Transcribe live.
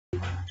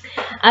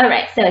All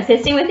right, so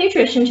Assisting with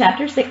Nutrition,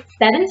 Chapter 17.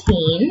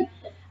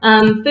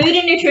 Food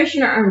and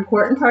nutrition are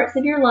important parts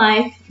of your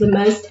life. The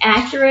most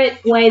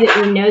accurate way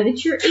that we know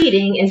that you're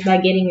eating is by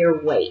getting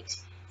your weight.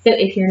 So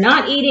if you're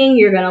not eating,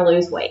 you're going to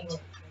lose weight.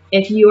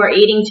 If you are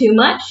eating too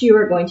much, you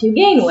are going to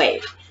gain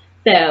weight.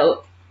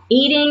 So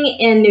eating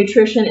and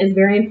nutrition is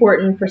very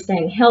important for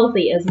staying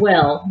healthy as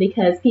well,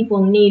 because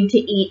people need to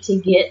eat to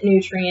get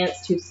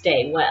nutrients to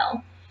stay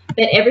well.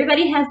 But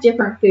everybody has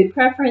different food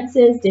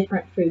preferences,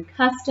 different food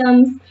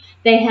customs.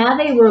 They have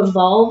a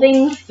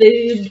revolving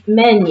food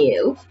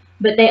menu,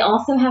 but they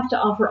also have to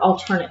offer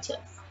alternatives.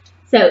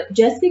 So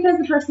just because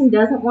the person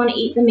doesn't want to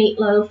eat the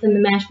meatloaf and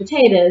the mashed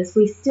potatoes,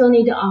 we still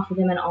need to offer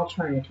them an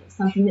alternative,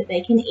 something that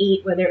they can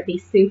eat, whether it be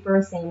soup or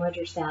a sandwich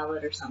or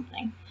salad or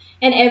something.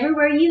 And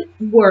everywhere you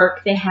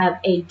work, they have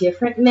a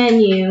different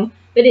menu,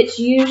 but it's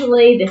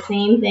usually the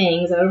same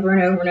things over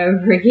and over and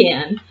over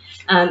again.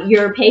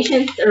 Your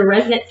patients or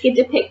residents get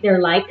to pick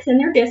their likes and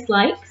their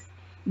dislikes.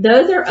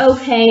 Those are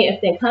okay.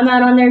 If they come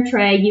out on their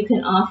tray, you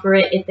can offer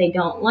it. If they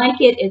don't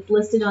like it, it's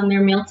listed on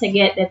their meal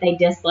ticket that they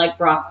dislike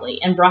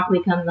broccoli, and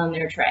broccoli comes on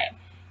their tray.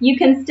 You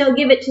can still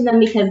give it to them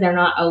because they're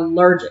not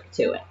allergic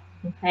to it.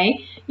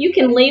 Okay? You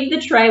can leave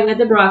the tray with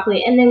the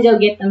broccoli and then go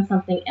get them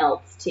something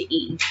else to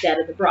eat instead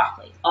of the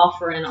broccoli.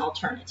 Offer an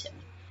alternative.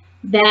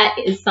 That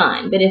is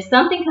fine. But if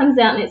something comes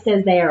out and it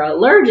says they are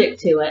allergic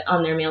to it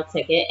on their meal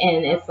ticket,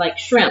 and it's like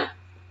shrimp,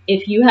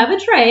 if you have a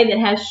tray that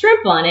has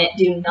shrimp on it,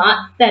 do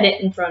not set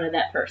it in front of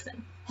that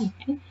person.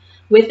 Okay?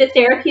 With the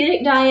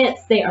therapeutic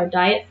diets, they are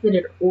diets that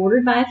are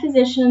ordered by a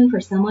physician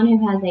for someone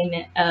who has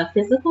a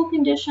physical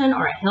condition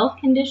or a health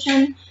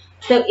condition.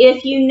 So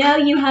if you know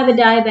you have a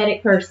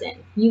diabetic person,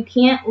 you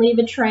can't leave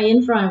a tray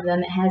in front of them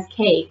that has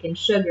cake and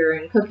sugar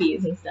and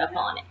cookies and stuff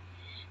on it.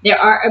 There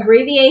are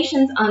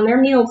abbreviations on their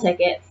meal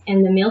tickets,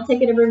 and the meal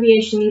ticket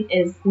abbreviation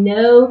is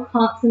no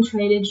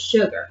concentrated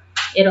sugar.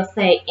 It'll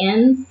say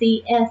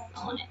NCS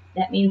on it.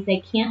 That means they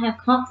can't have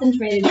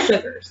concentrated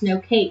sugars, no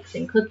cakes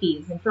and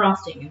cookies and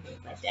frosting and things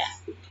like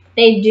that.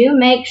 They do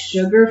make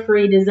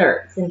sugar-free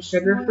desserts and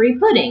sugar-free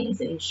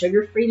puddings and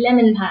sugar-free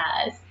lemon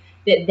pies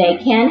that they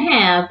can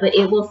have, but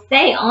it will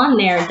say on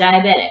there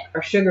diabetic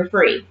or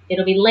sugar-free.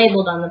 It'll be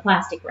labeled on the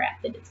plastic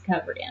wrap that it's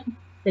covered in.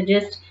 So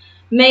just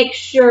make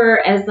sure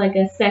as like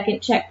a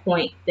second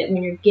checkpoint that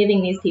when you're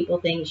giving these people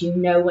things, you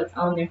know what's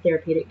on their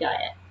therapeutic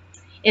diet.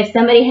 If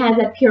somebody has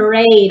a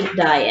pureed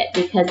diet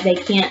because they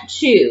can't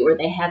chew or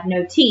they have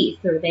no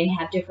teeth or they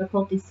have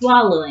difficulty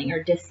swallowing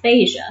or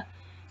dysphagia,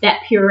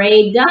 that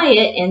pureed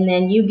diet, and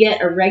then you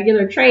get a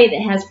regular tray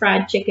that has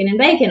fried chicken and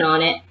bacon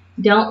on it,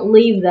 don't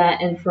leave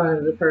that in front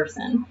of the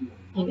person,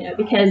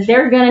 because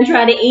they're going to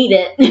try to eat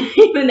it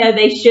even though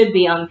they should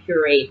be on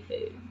pureed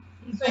food.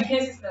 So in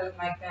cases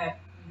like that,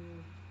 you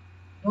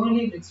don't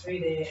leave the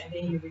tray there and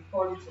then you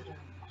report it to them.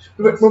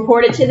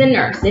 Report it to the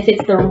nurse. If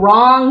it's the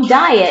wrong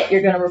diet,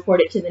 you're going to report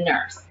it to the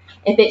nurse.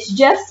 If it's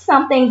just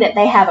something that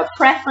they have a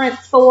preference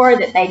for,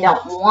 that they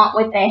don't want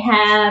what they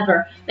have,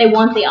 or they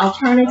want the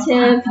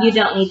alternative, you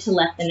don't need to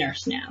let the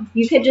nurse know.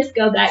 You could just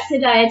go back to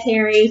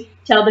dietary,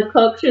 tell the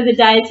cooks or the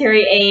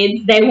dietary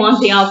aides they want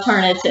the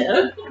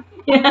alternative.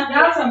 Y'all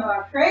talking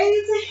about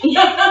crazy?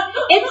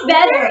 It's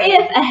better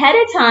if ahead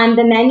of time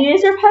the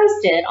menus are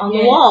posted on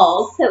the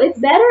walls. So it's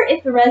better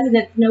if the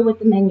residents know what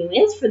the menu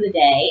is for the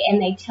day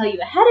and they tell you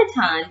ahead of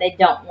time they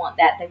don't want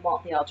that, they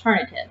want the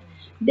alternative.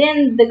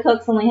 Then the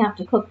cooks only have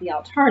to cook the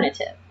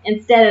alternative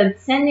instead of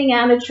sending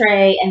out a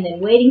tray and then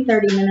waiting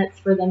 30 minutes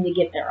for them to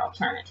get their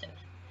alternative.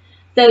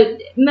 So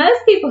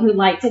most people who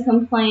like to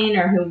complain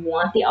or who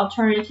want the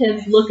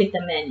alternatives look at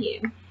the menu.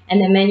 And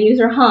the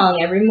menus are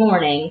hung every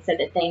morning so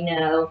that they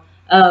know,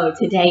 oh,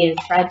 today is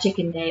fried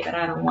chicken day, but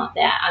I don't want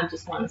that. I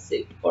just want a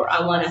soup, or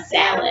I want a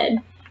salad,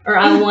 or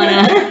I want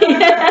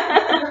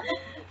a...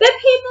 But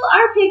people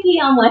are picky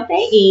on what they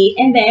eat,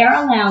 and they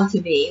are allowed to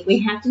be. We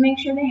have to make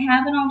sure they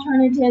have an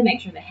alternative,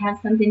 make sure they have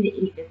something to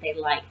eat that they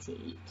like to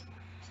eat.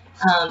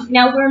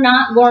 Now, we're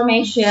not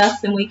gourmet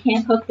chefs, and we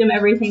can't cook them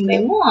everything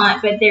they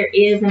want, but there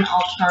is an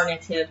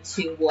alternative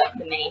to what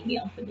the main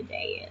meal for the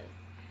day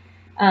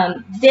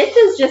is. This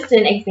is just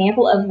an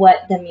example of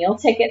what the meal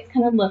tickets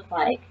kind of look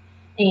like.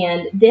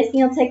 And this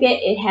meal ticket,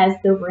 it has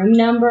the room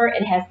number,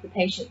 it has the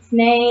patient's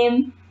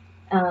name,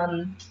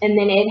 and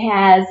then it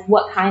has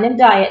what kind of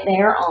diet they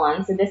are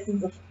on. So this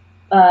is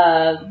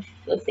a,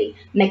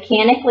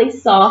 mechanically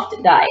soft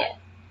diet.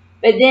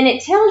 But then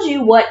it tells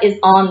you what is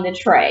on the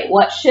tray.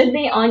 What should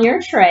be on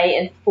your tray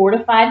is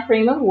fortified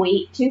cream of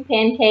wheat, 2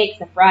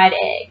 pancakes, a fried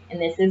egg,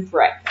 and this is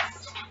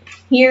breakfast.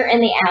 Here in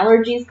the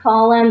allergies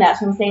column,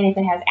 that's what I'm saying, if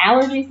it has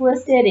allergies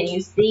listed and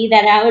you see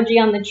that allergy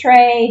on the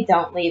tray,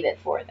 don't leave it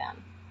for them.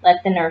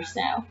 Let the nurse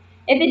know.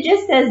 If it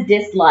just says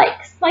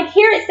dislikes, like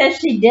here it says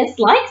she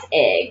dislikes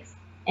eggs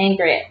and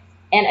grits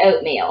and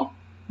oatmeal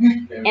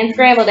and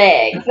scrambled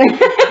eggs.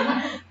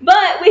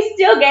 But we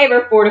still gave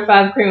her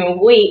fortified cream of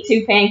wheat,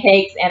 2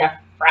 pancakes, and a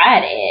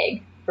fried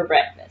egg for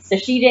breakfast. So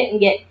she didn't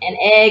get an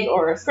egg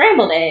or a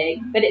scrambled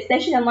egg, but it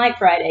says she doesn't like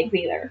fried eggs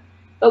either.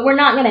 But we're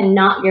not going to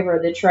not give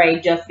her the tray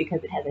just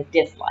because it has a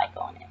dislike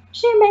on it.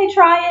 She may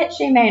try it,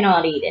 she may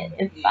not eat it.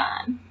 It's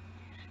fine.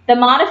 The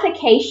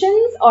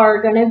modifications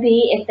are going to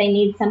be if they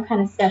need some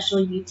kind of special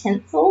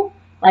utensil,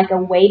 like a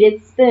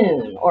weighted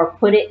spoon, or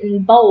put it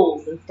in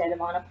bowls instead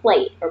of on a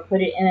plate, or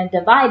put it in a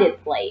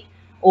divided plate,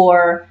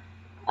 or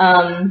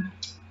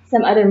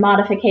some other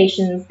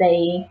modifications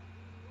they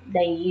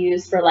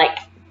use for like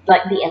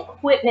the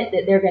equipment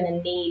that they're going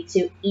to need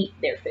to eat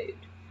their food.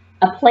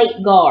 A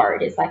plate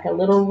guard is like a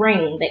little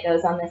ring that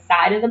goes on the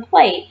side of the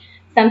plate.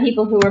 Some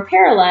people who are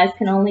paralyzed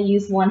can only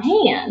use one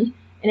hand,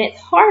 and it's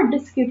hard to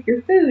scoop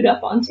your food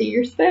up onto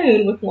your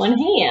spoon with one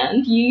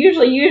hand. You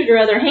usually use your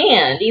other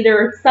hand.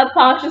 Either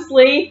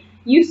subconsciously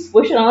you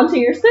squish it onto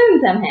your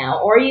spoon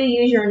somehow, or you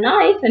use your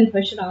knife and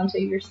push it onto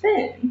your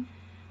spoon.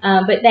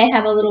 But they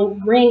have a little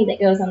ring that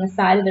goes on the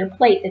side of their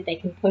plate that they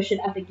can push it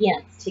up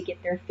against to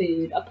get their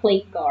food, a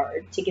plate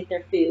guard to get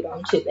their food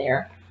onto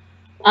their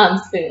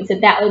spoon. So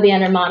that would be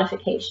under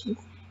modifications.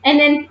 And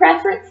then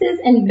preferences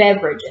and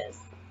beverages.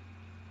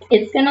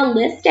 It's going to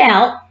list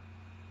out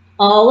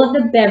all of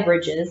the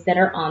beverages that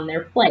are on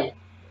their plate.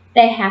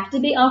 They have to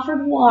be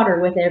offered water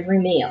with every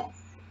meal.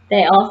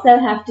 They also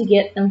have to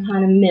get some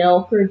kind of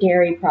milk or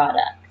dairy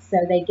products. So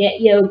they get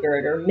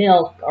yogurt or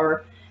milk,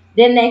 or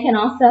then they can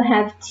also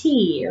have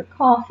tea or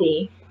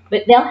coffee,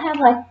 but they'll have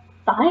like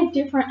 5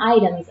 different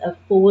items of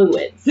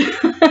fluids.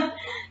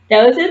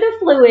 Those are the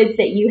fluids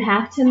that you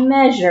have to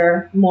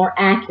measure more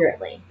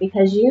accurately,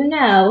 because you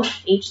know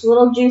each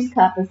little juice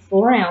cup is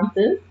 4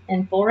 ounces,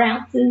 and 4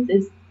 ounces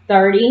is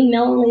 30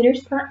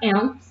 milliliters per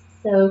ounce.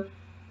 So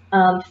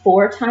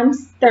 4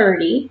 times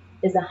 30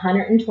 is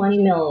 120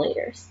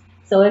 milliliters.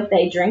 So if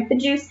they drink the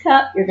juice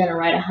cup, you're going to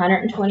write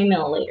 120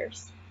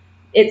 milliliters.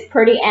 It's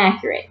pretty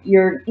accurate.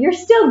 You're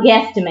still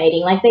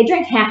guesstimating, like they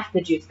drink half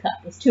the juice cup,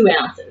 it's 2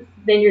 ounces.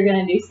 Then you're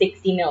going to do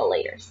 60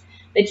 milliliters.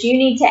 But you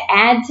need to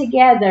add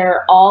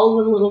together all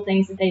the little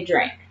things that they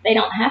drink. They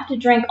don't have to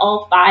drink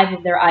all 5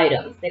 of their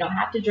items. They don't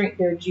have to drink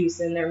their juice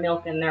and their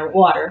milk and their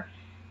water.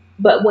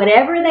 But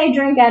whatever they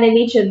drink out of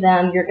each of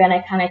them, you're going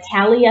to kind of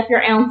tally up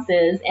your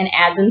ounces and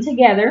add them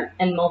together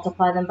and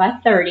multiply them by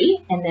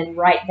 30, and then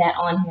write that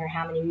on here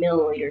how many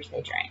milliliters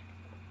they drank.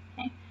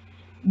 Okay.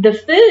 The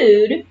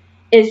food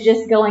is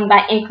just going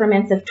by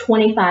increments of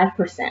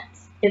 25%.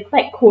 It's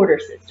like quarter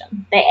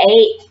system. They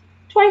ate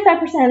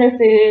 25% of their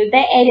food.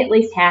 They ate at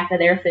least half of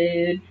their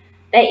food.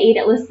 They eat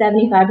at least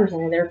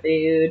 75% of their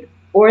food.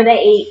 Or they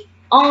ate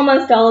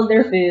almost all of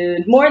their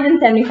food, more than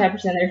 75%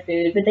 of their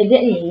food, but they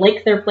didn't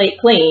lick their plate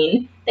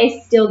clean.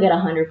 They still get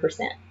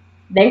 100%.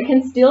 There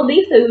can still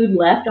be food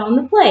left on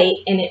the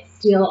plate, and it's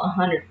still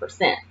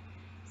 100%.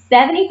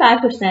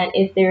 75%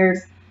 if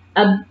there's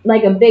a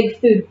big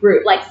food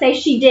group. Like say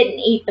she didn't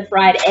eat the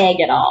fried egg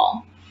at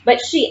all, but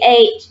she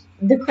ate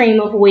the cream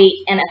of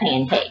wheat and a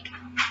pancake.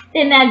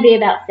 Then that'd be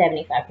about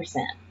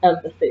 75%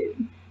 of the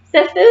food.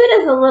 So food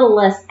is a little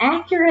less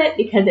accurate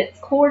because it's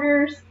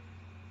quarters.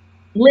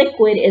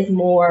 Liquid is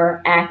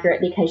more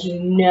accurate because you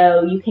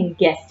know you can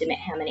guesstimate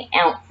how many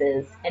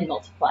ounces and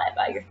multiply it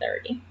by your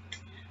 30.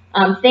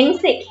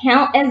 Things that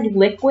count as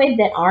liquid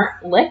that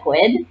aren't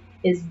liquid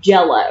is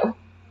Jell-O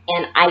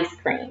and ice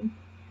cream.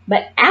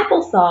 But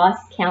applesauce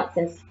counts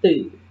as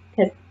food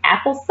because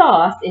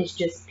applesauce is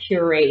just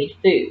pureed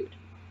food.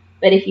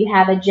 But if you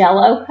have a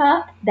Jell-O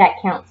cup,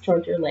 that counts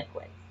towards your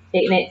liquid.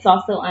 It's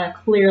also on a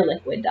clear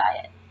liquid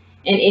diet.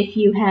 And if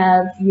you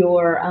have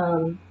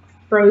your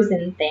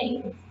frozen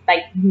things,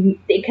 like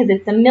because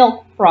it's a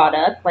milk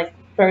product, like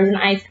frozen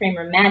ice cream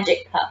or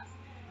Magic cups,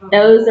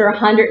 those are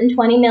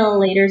 120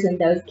 milliliters, and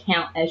those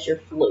count as your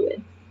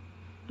fluid.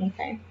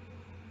 Okay.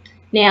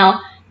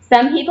 Now,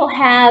 some people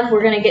have,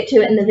 we're going to get to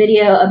it in the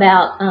video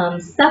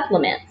about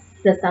supplements.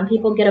 So some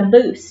people get a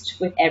boost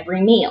with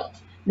every meal.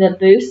 The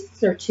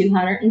boosts are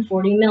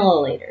 240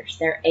 milliliters.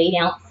 They're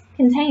 8-ounce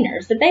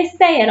containers, but they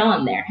say it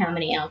on there how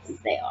many ounces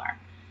they are.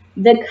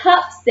 The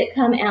cups that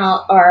come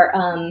out are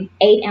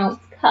 8-ounce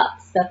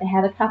cups. So if they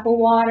have a cup of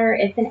water,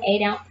 it's an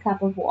 8-ounce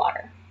cup of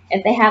water.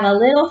 If they have a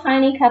little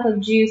tiny cup of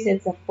juice,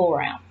 it's a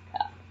 4-ounce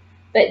cup.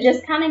 But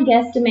just kind of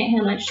guesstimate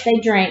how much they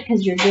drank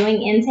because you're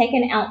doing intake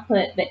and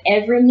output, but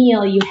every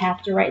meal you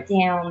have to write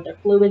down the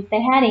fluids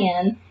they had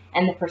in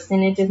and the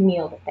percentage of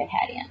meal that they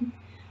had in.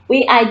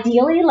 We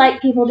ideally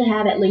like people to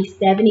have at least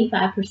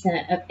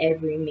 75% of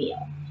every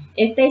meal.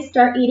 If they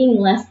start eating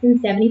less than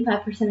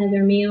 75% of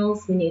their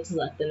meals, we need to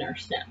let the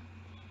nurse know.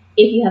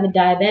 If you have a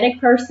diabetic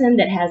person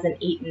that hasn't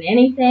eaten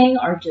anything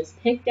or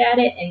just picked at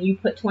it and you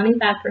put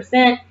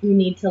 25%, you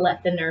need to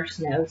let the nurse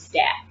know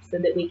stat so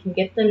that we can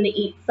get them to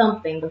eat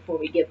something before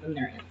we give them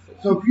their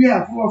insulin. So if you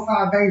have 4 or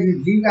 5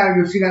 babies, you got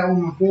to go see that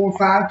woman 4 or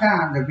 5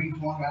 times if each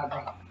one got a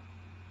problem.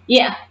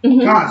 Yeah.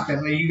 Mm-hmm.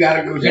 Constantly, you got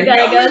to go. You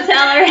got to go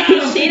tell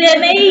her she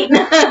didn't eat.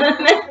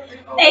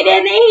 They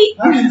didn't eat.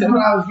 That's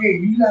what I was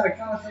getting. You got to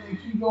constantly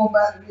keep going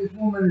back to this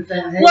woman and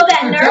saying, hey, well,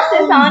 that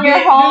nurse is on your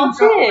hall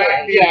too.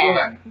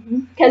 Yeah.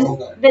 Because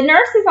the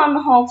nurse is on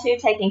the hall too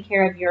taking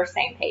care of your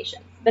same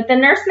patients. But the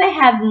nurse may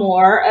have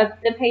more of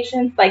the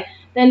patients. Like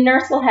the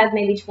nurse will have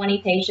maybe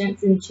 20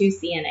 patients and 2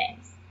 CNAs.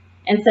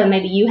 And so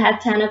maybe you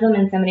have 10 of them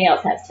and somebody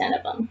else has 10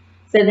 of them.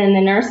 So then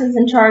the nurse is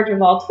in charge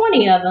of all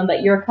 20 of them,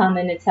 but you're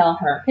coming to tell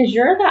her because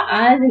you're the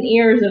eyes and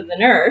ears of the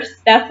nurse.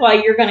 That's why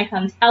you're going to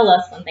come tell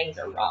us when things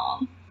are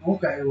wrong.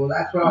 Okay, well,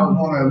 that's what I was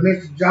wondering.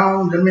 Mr.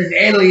 Jones and Miss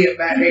Elliott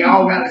back, they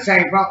all got the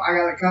same problem. I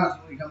got to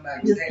constantly come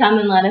back. Just come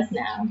and let us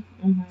know.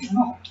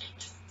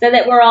 So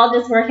that we're all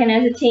just working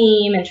as a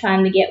team and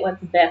trying to get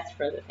what's best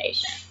for the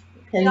patient.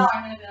 No,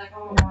 I'm gonna be like,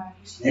 oh my.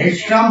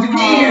 It comes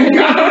again.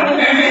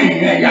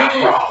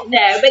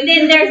 No, but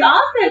then there's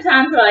also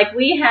times where like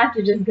we have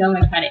to just go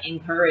and try to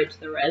encourage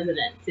the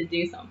resident to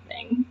do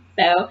something.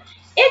 So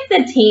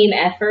it's a team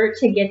effort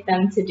to get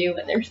them to do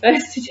what they're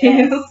supposed to do.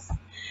 Yes.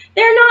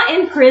 They're not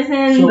in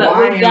prison, So but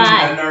I we've am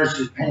got. the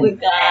nurse's pain we've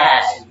got-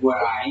 ass is what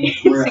I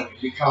am, really,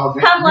 because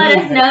Come let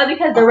us know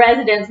because the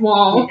residents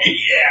won't.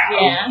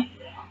 Yeah.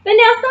 But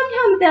now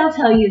sometimes they'll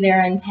tell you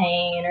they're in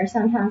pain, or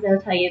sometimes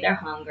they'll tell you they're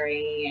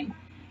hungry.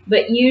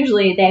 But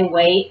usually they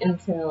wait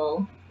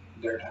until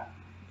Their time.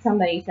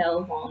 somebody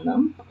tells on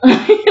them. We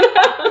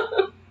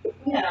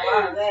had a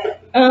lot of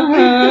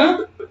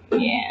that.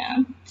 Yeah.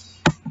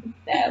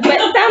 So,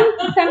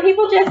 but some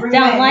people just Bring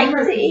don't back like to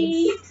memories.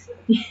 eat.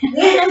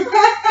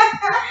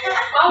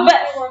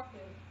 But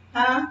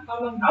huh?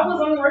 I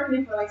was only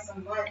working for like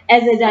some months.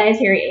 As a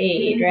dietary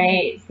aid,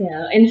 right? So,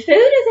 and food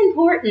is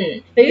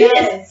important. Food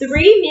Yes. is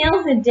 3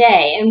 meals a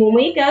day, and when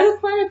we go to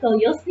clinical,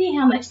 you'll see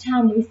how much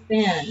time we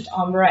spend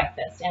on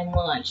breakfast and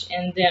lunch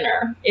and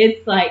dinner.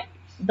 It's like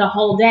the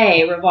whole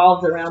day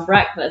revolves around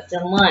breakfast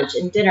and lunch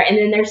and dinner, and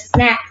then there's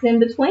snacks in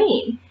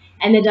between.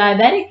 And the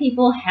diabetic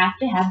people have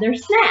to have their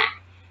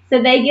snack.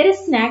 So they get a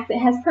snack that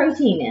has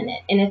protein in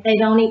it, and if they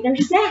don't eat their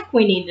snack,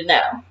 we need to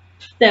know.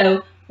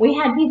 So we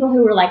had people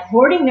who were like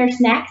hoarding their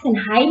snacks and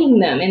hiding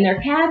them in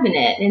their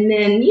cabinet. And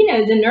then, you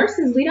know, the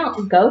nurses, we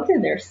don't go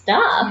through their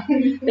stuff.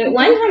 But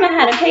one time I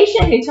had a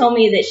patient who told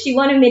me that she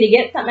wanted me to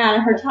get something out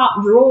of her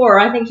top drawer.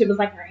 I think it was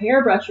like her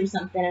hairbrush or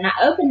something. And I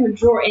opened her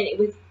drawer and it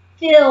was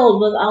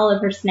filled with all of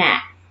her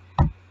snacks.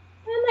 And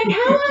I'm like,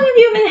 how long have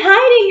you been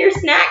hiding your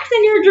snacks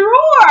in your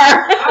drawer?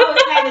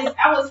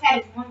 I always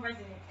had this one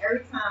resident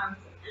every time.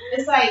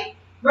 It's like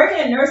working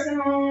in a nursing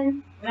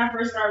home. When I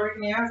first started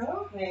working there, I was like,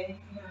 okay,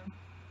 you know.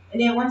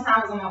 And then one time I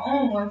was on my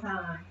own one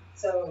time.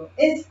 So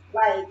it's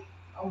like,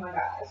 oh my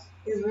gosh,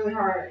 it's really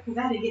hard because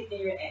I had to get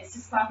there at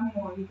 6 o'clock in the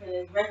morning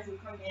because residents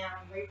would come down,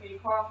 wait for your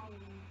coffee,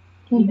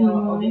 you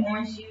know, or the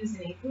orange juice and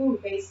their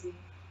food basically.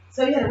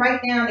 So you had to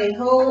write down their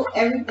whole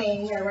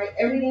everything. You had to write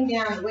everything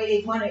down the way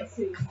they wanted it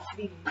to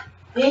be.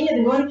 Then you had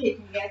to go in the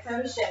kitchen. You got to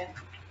tell the chef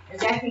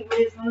exactly what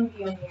it's going to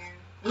be on there.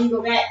 Then you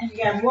go back and you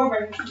got more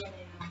residents in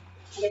there.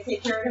 You got to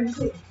take care of them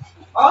too.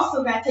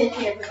 Also got to take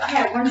care of, because I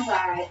had one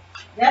side.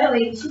 The other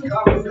lady, she was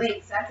always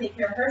late, so I take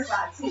care of her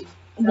side too.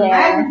 So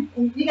Yeah.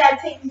 you got to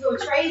take these little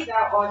trays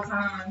out all the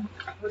time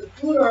with the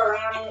food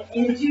around it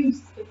and the juice.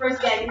 The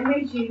first you got to give them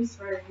the juice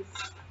first.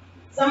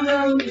 Some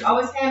of them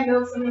always have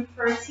milk, some of them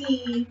for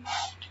tea,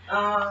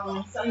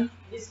 some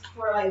just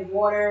for like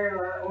water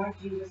or orange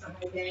juice or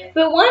something like that.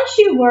 But once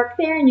you work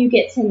there and you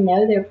get to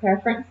know their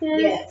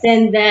preferences, Yes.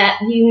 then that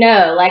you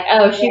know, like,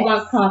 oh, she Yes.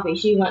 wants coffee,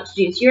 she wants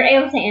juice. You're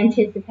able to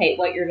anticipate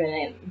what you're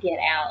going to get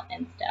out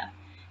and stuff.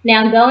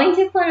 Now, going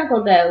to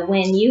clinical, though,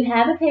 when you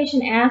have a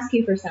patient ask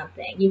you for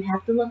something, you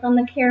have to look on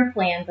the care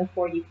plan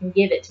before you can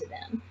give it to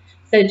them.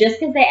 So just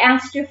because they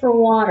asked you for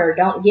water,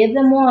 don't give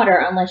them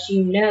water unless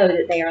you know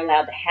that they are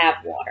allowed to have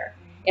water.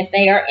 If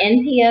they are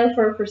NPO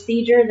for a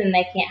procedure, then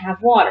they can't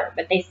have water.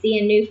 But they see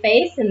a new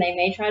face and they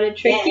may try to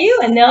trick Yes. you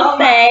and they'll Oh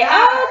my say, gosh.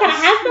 oh, can I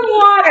have some I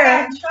water?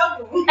 got in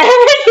trouble. And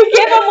you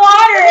give them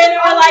water and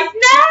we're like,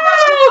 no!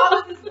 I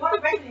was this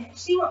one resident.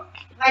 She was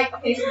like,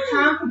 okay, so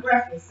time for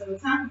breakfast. So the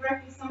time for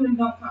breakfast, some of them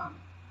don't come.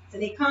 So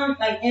they come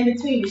like in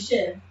between the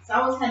shift. So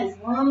I always had this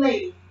one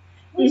lady.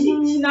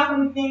 She knocked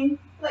on the thing.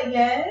 Like,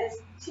 yes.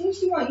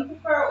 She want, you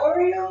prefer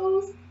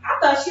Oreos? I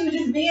thought she was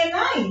just being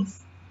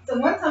nice. So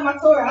one time I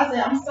told her, I said,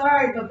 I'm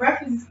sorry, but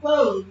breakfast is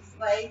closed.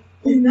 Like,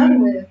 it's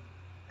done with.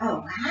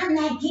 Oh, I'm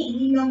not getting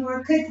you no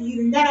more cookies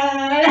and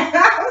that.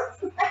 I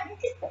was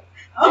like,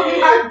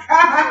 oh my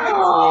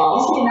God.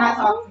 And she did not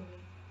talk to me.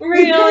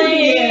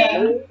 Really?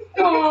 Yeah.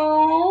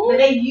 Aww. But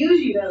they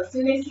use you though. As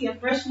soon as they see a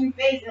fresh new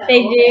face, they're like,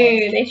 They okay.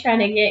 do. They try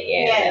to get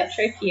you. Yes.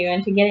 They'll trick you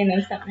into getting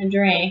them something to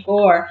drink.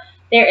 Or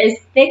there is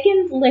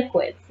thickened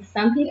liquids.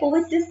 Some people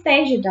with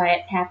dysphagia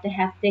diets have to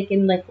have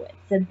thickened liquids.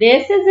 So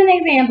this is an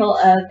example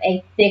of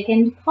a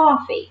thickened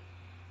coffee.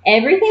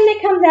 Everything that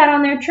comes out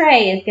on their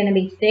tray is going to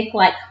be thick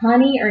like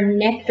honey or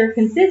nectar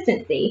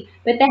consistency,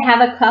 but they have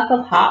a cup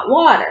of hot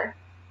water.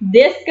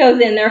 This goes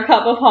in their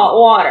cup of hot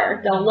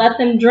water. Don't let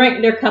them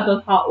drink their cup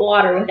of hot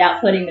water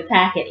without putting the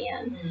packet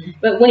in.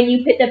 But when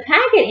you put the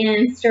packet in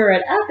and stir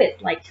it up,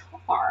 it's like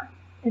tar.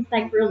 It's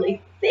like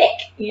really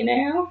thick, you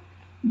know?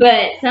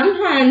 But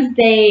sometimes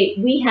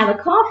we have a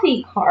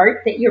coffee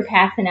cart that you're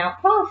passing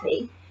out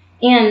coffee.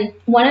 And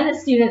one of the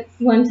students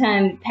one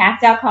time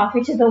passed out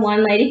coffee to the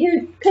one lady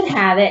who could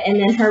have it, and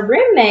then her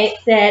roommate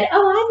said,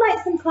 "Oh, I'd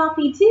like some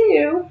coffee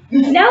too,"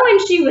 knowing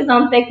she was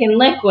on thickened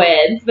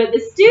liquids, but the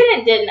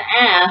student didn't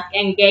ask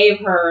and gave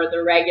her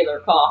the regular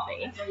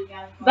coffee.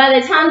 By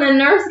the time the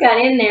nurse got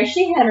in there,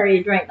 she had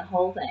already drank the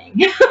whole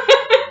thing.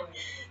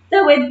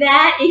 So with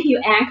that, if you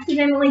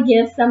accidentally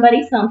give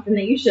somebody something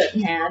that you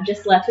shouldn't have,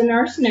 just let the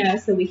nurse know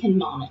so we can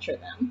monitor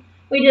them.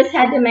 We just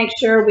had to make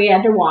sure we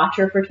had to watch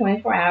her for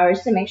 24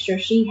 hours to make sure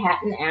she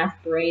hadn't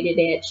aspirated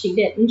it, she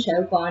didn't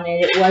choke on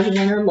it, it wasn't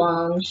in her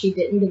lungs, she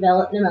didn't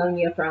develop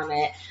pneumonia from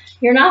it.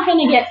 You're not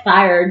going to get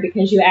fired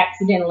because you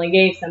accidentally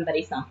gave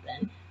somebody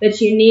something,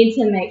 but you need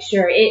to make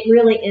sure it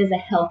really is a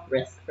health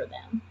risk for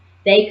them.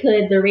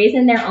 The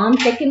reason they're on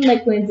thickened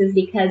liquids is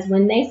because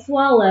when they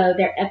swallow,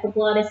 their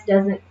epiglottis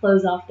doesn't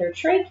close off their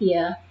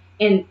trachea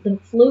and the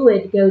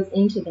fluid goes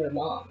into their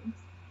lungs.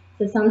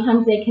 So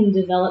sometimes they can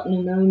develop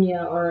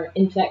pneumonia or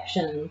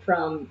infection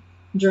from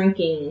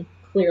drinking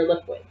clear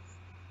liquids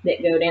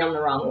that go down the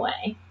wrong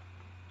way.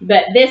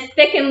 But this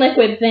thickened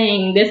liquid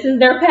thing, this is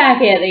their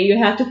packet that you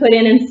have to put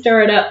in and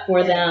stir it up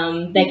for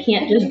them. They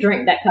can't just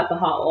drink that cup of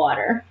hot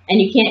water.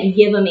 And you can't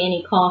give them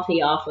any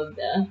coffee off of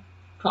the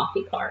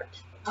coffee cart.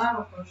 I have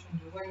a question.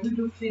 When we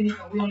do clinic,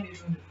 we only do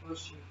the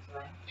first shift,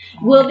 right?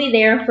 We'll be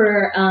there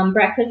for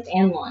breakfast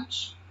and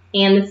lunch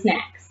and the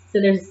snacks.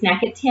 So there's a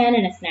snack at 10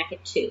 and a snack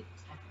at 2.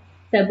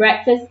 So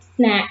breakfast,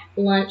 snack,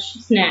 lunch,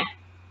 snack.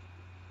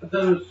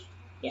 Those,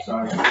 Yeah.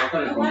 sorry, I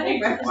thought it was Why from they 8 to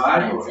breakfast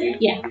 5 or times? 8 to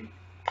Yeah. 3?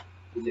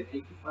 Is it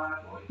 8 to 5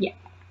 or 8?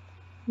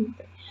 Yeah.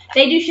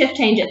 They do shift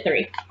change at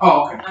 3.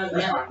 Oh, okay.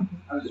 That's fine.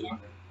 I was just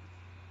wondering.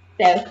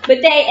 So,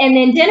 and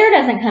then dinner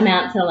doesn't come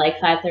out till like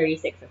 5:30,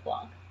 6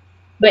 o'clock.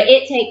 But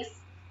it takes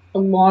a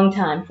long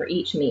time for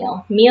each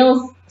meal.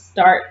 Meals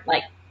start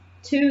like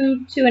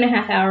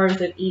 2.5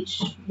 hours of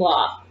each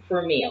block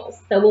for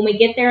meals. So when we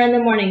get there in the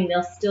morning,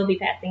 they'll still be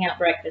passing out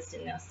breakfast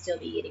and they'll still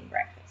be eating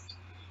breakfast.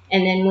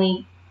 And then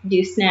we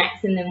do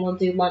snacks and then we'll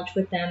do lunch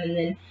with them. And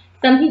then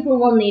some people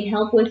will need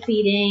help with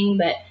feeding,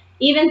 but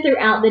even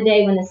throughout the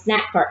day when the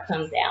snack cart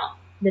comes out,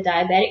 the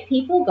diabetic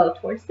people go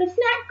towards the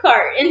snack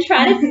cart and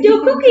try to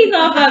steal cookies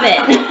off of it.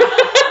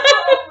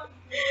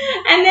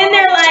 And then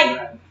they're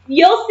like,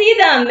 you'll see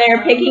them,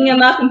 they're picking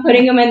them up and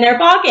putting them in their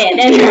pocket.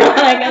 And you're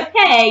like,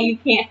 okay, you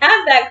can't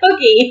have that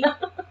cookie.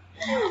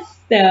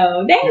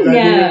 So they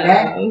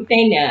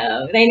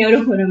know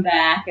to put them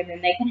back, and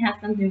then they can have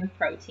something with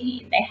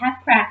protein. They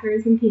have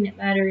crackers and peanut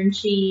butter and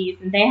cheese,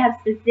 and they have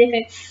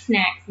specific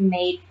snacks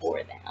made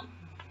for them.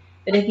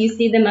 But if you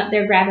see them up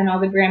there grabbing all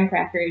the graham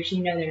crackers,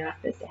 you know they're not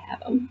supposed to have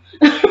them.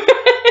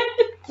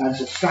 That's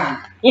a sign.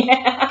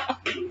 Yeah.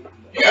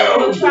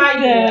 We'll try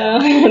you.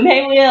 So,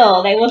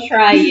 they will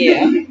try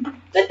you.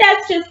 But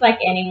that's just like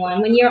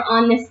anyone. When you're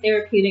on this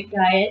therapeutic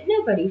diet,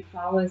 nobody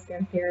follows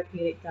their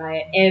therapeutic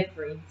diet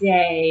every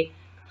day,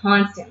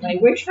 constantly.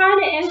 We're trying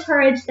to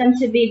encourage them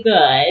to be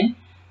good.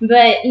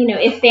 But, you know,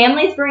 if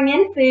families bring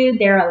in food,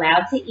 they're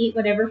allowed to eat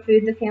whatever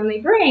food the family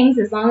brings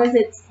as long as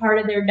it's part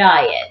of their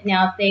diet.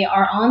 Now, if they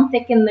are on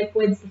thickened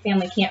liquids, the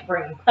family can't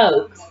bring them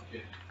Cokes.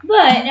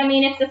 But, I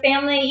mean, if the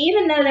family,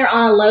 even though they're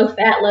on a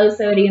low-fat,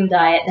 low-sodium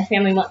diet, the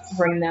family wants to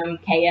bring them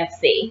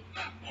KFC,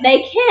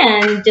 they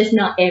can, just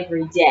not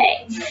every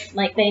day.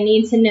 Like, they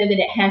need to know that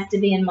it has to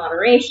be in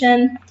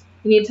moderation.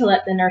 You need to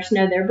let the nurse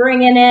know they're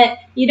bringing it.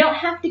 You don't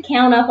have to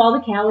count up all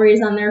the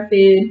calories on their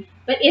food.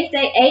 But if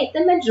they ate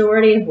the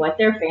majority of what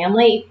their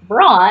family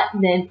brought,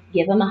 then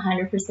give them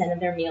 100% of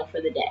their meal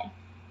for the day.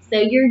 So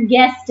you're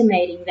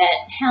guesstimating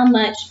that how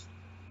much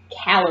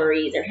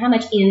calories or how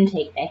much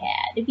intake they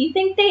had. If you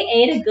think they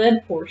ate a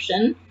good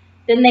portion,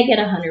 then they get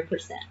 100%.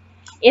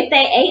 If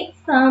they ate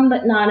some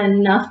but not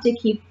enough to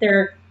keep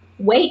their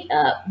weight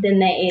up, then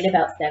they ate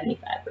about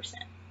 75%.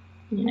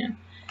 You know,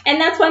 and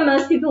that's why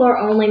most people are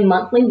only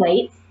monthly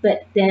weights,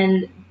 but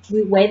then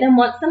we weigh them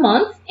once a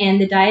month, and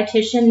the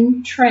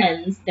dietitian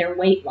trends their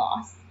weight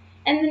loss.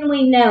 And then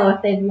we know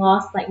if they've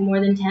lost like more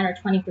than 10 or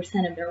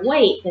 20% of their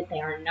weight that they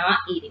are not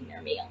eating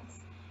their meals.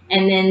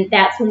 And then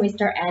that's when we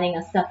start adding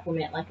a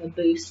supplement like a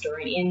Boost or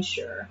an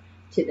Ensure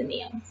to the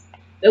meals.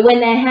 But when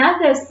they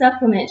have those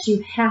supplements,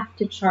 you have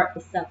to chart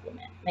the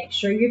supplement. Make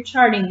sure you're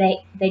charting.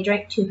 They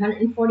drink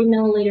 240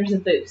 milliliters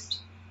of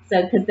Boost.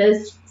 So because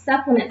those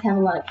supplements have a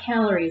lot of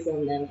calories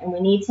in them, and we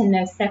need to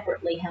know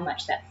separately how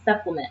much that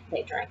supplement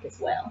they drank as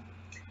well.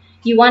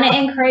 You want to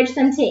encourage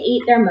them to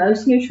eat their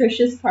most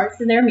nutritious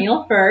parts of their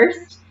meal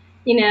first.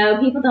 You know,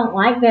 people don't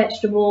like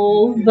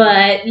vegetables,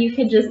 but you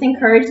could just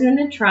encourage them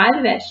to try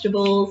the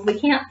vegetables. We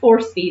can't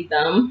force feed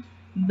them,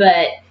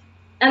 but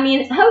I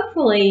mean,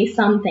 hopefully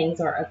some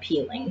things are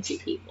appealing to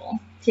people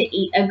to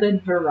eat a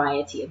good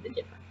variety of the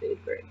different food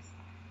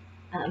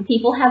groups.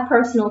 People have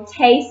personal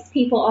tastes.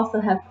 People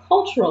also have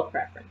cultural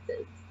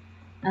preferences.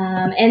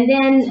 And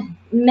then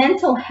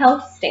mental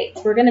health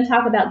states. We're going to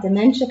talk about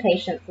dementia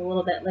patients a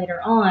little bit later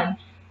on.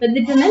 But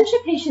the dementia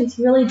patients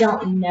really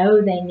don't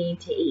know they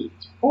need to eat.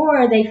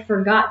 Or they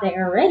forgot they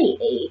already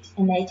ate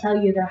and they tell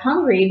you they're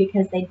hungry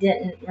because they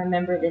didn't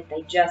remember that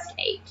they just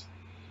ate.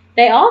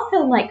 They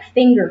also like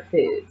finger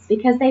foods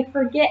because they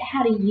forget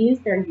how to use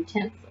their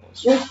utensils.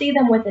 You'll see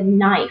them with a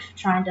knife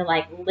trying to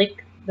like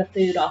lick the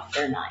food off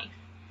their knife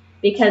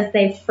because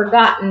they've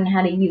forgotten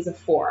how to use a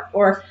fork,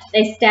 or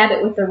they stab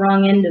it with the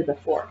wrong end of the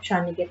fork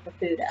trying to get the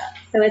food up.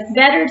 So it's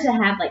better to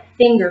have like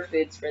finger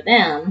foods for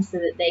them so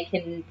that they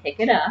can pick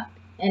it up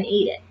and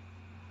eat it.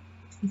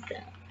 So,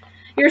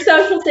 your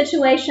social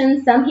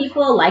situations, some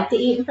people like to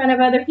eat in front of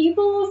other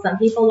people. Some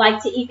people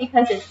like to eat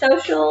because it's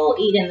social,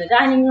 eat in the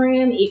dining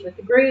room, eat with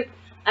the group.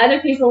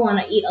 Other people want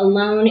to eat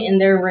alone in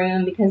their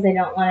room because they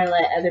don't want to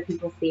let other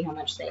people see how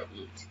much they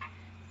eat.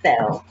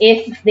 So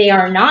if they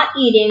are not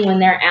eating when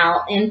they're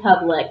out in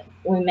public,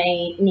 we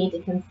may need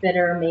to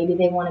consider maybe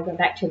they want to go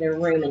back to their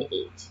room and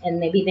eat. And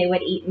maybe they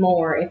would eat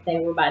more if they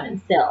were by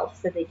themselves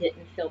so they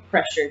didn't feel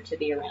pressured to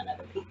be around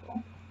other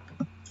people.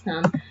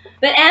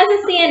 But as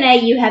a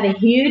CNA, you have a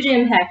huge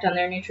impact on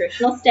their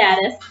nutritional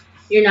status.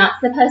 You're not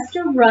supposed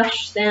to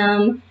rush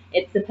them.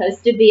 It's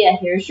supposed to be a,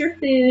 here's your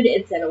food.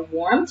 It's at a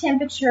warm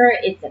temperature.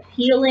 It's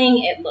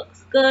appealing. It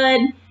looks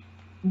good.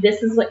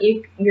 This is what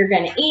you're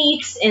going to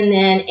eat. And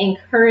then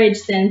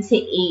encourage them to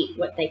eat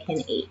what they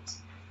can eat.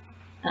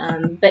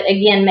 But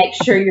again, make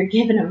sure you're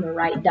giving them the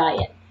right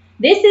diet.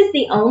 This is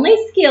the only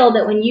skill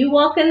that when you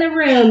walk in the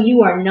room,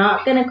 you are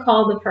not going to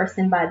call the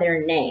person by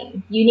their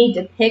name. You need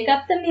to pick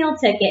up the meal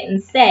ticket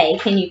and say,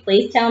 can you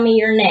please tell me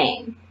your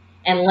name?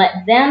 And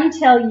let them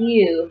tell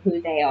you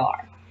who they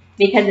are.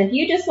 Because if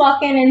you just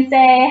walk in and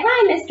say,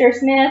 hi, Mr.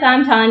 Smith,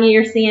 I'm Tanya,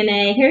 your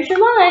CNA, here's your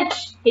lunch.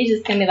 He's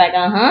just going to be like,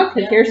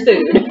 because here's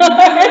food.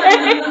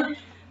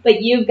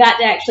 But you've got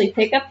to actually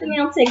pick up the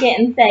meal ticket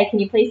and say, can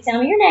you please tell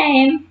me your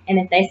name? And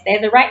if they say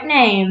the right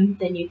name,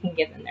 then you can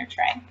give them their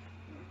tray.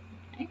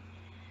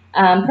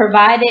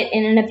 Provide it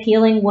in an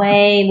appealing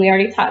way. We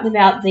already talked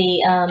about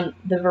the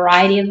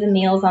variety of the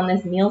meals on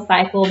this meal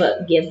cycle,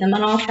 but give them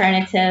an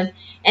alternative.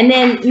 And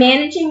then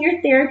managing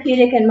your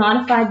therapeutic and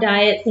modified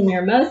diets. In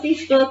your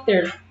Mosey's book,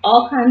 there's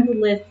all kinds of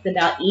lists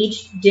about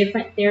each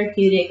different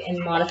therapeutic and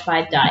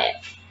modified diet.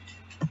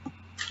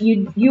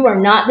 You are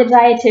not the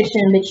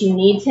dietitian, but you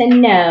need to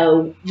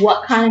know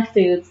what kind of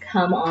foods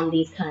come on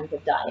these kinds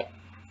of diets.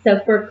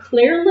 So for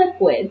clear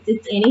liquids,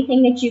 it's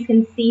anything that you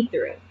can see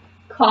through.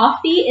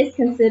 Coffee is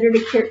considered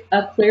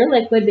a clear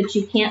liquid, but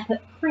you can't put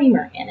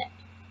creamer in it.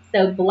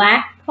 So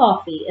black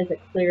coffee is a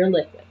clear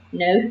liquid.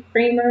 No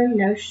creamer,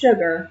 no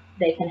sugar.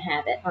 They can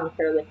have it on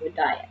clear liquid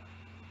diet.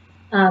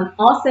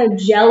 Also,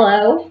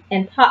 Jell-O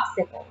and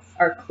popsicles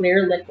are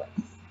clear liquids.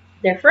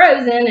 They're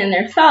frozen and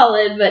they're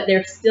solid, but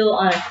they're still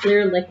on a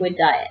clear liquid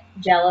diet.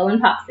 Jell-O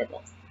and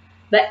popsicles.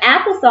 But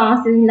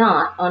applesauce is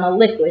not on a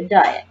liquid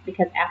diet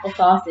because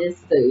applesauce is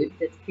food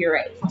that's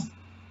pureed.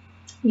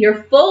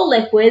 Your full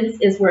liquids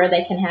is where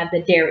they can have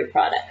the dairy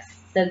products.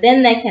 So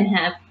then they can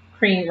have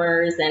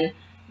creamers and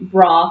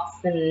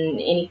broths and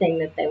anything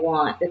that they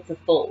want that's a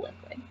full liquid.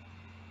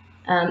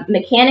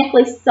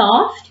 Mechanically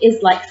soft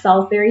is like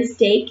Salisbury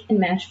steak and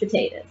mashed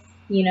potatoes.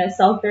 You know,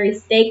 Salisbury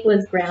steak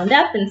was ground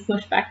up and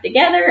smushed back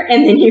together,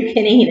 and then you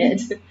can eat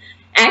it.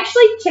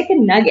 Actually,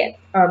 chicken nuggets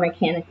are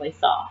mechanically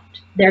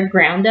soft. They're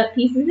ground up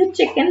pieces of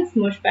chicken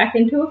smushed back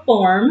into a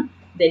form,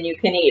 then you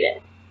can eat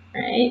it,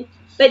 right?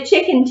 But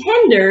chicken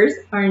tenders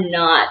are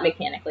not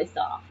mechanically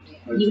soft.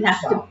 You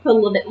have to put a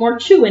little bit more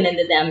chewing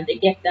into them to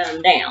get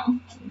them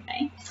down,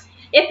 okay?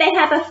 If they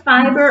have a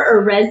fiber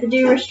or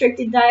residue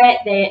restricted diet,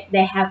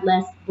 they have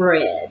less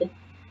bread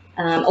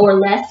or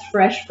less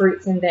fresh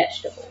fruits and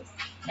vegetables.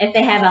 If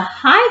they have a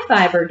high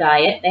fiber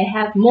diet, they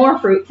have more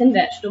fruits and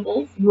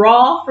vegetables.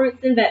 Raw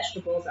fruits and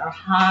vegetables are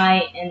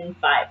high in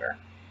fiber.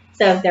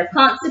 So if they're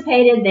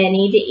constipated, they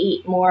need to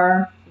eat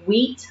more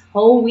wheat,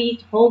 whole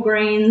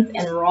grains,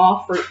 and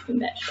raw fruits and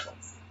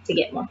vegetables to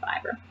get more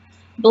fiber.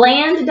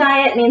 Bland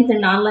diet means they're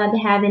not allowed to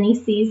have any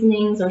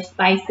seasonings or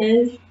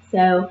spices.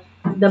 So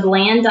the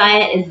bland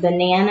diet is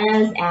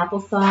bananas,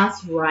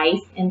 applesauce,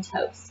 rice, and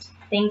toast.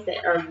 Things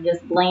that are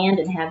just bland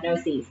and have no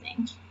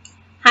seasoning.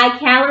 High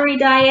calorie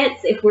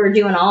diets, if we're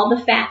doing all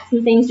the fats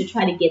and things to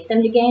try to get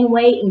them to gain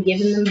weight and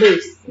giving them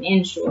boosts and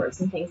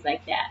ensures and things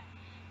like that.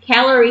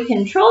 Calorie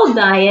controlled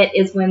diet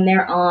is when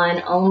they're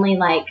on only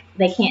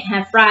they can't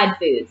have fried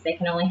foods. They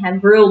can only have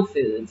grilled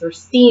foods or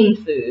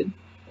steamed foods.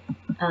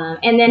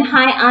 And then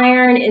high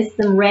iron is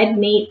some red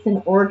meats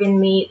and organ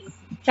meats.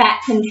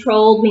 Fat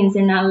controlled means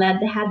they're not allowed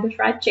to have the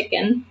fried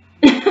chicken.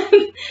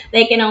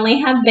 They can only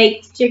have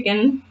baked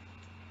chicken.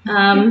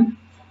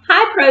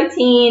 High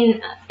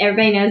protein,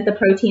 everybody knows the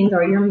proteins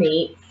are your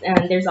meats.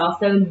 And there's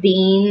also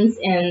beans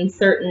and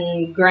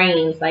certain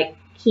grains like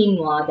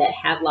quinoa that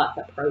have lots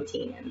of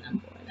protein in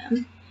them for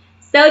them.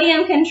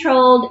 Sodium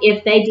controlled,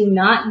 if they do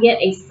not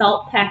get a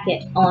salt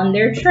packet on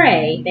their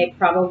tray, they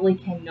probably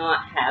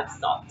cannot have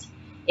salt.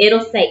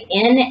 It'll say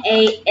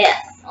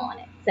NaS on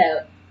it.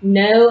 So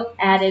no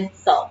added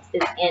salt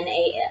is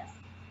NaS.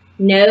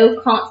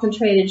 No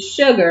concentrated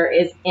sugar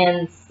is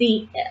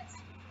NCS.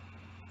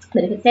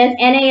 But if it says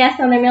NaS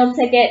on their meal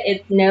ticket,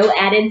 it's no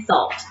added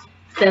salt.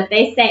 So if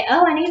they say,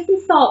 oh, I need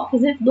some salt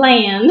because it's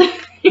bland,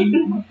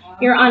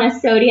 you're on a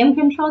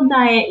sodium-controlled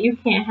diet, you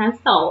can't have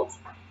salt.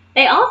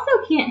 They also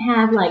can't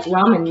have like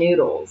ramen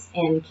noodles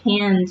and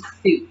canned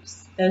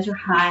soups. Those are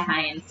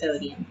high in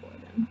sodium for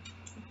them.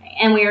 Okay.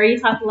 And we already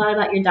talked a lot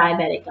about your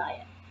diabetic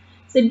diet.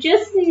 So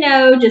just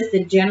know just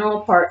the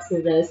general parts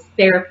of those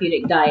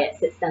therapeutic diets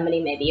that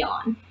somebody may be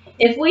on.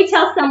 If we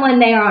tell someone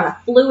they are on a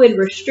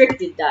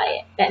fluid-restricted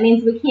diet, that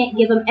means we can't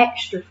give them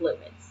extra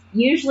fluids.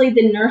 Usually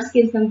the nurse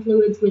gives them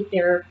fluids with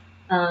their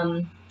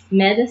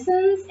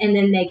medicines, and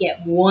then they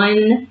get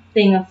one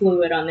thing of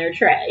fluid on their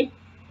tray.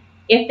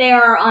 If they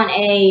are on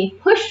a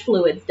push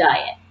fluids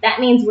diet, that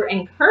means we're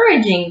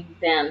encouraging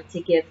them to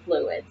give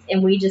fluids,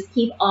 and we just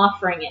keep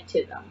offering it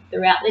to them.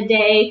 Throughout the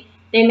day,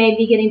 they may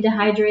be getting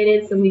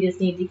dehydrated, so we just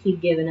need to keep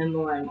giving them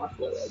more and more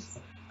fluids.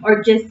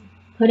 Or just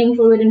putting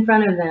fluid in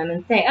front of them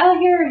and say, oh,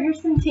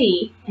 here's some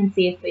tea, and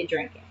see if they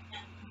drink it.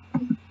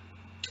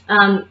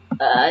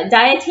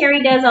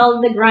 Dietary does all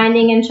of the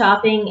grinding and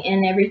chopping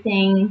and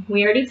everything.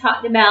 We already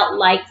talked about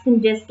likes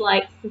and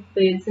dislikes of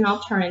foods and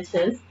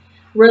alternatives.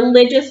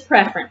 Religious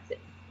preferences.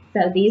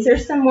 So these are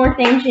some more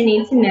things you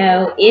need to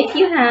know. If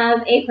you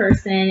have a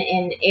person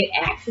and it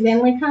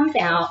accidentally comes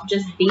out,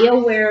 just be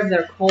aware of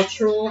their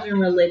cultural and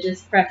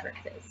religious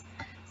preferences.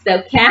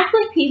 So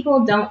Catholic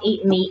people don't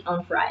eat meat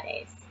on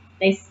Fridays.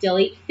 They still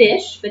eat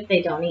fish, but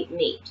they don't eat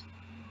meat.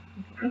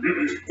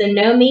 Okay. So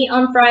no meat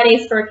on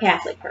Fridays for a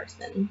Catholic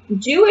person.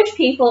 Jewish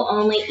people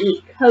only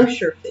eat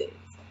kosher foods.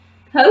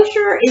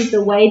 Kosher is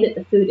the way that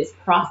the food is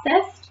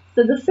processed.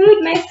 So the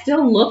food may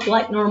still look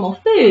like normal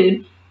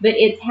food, but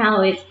it's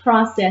how it's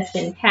processed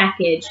and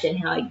packaged and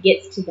how it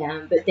gets to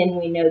them. But then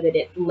we know that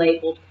it's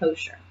labeled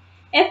kosher.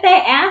 If they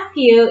ask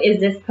you, is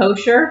this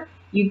kosher?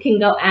 You can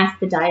go ask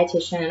the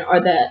dietitian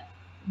or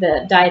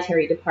the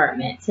dietary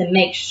department to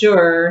make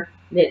sure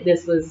that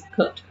this was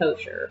cooked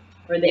kosher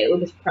or that it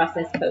was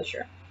processed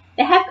kosher.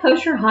 They have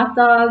kosher hot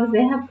dogs.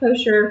 They have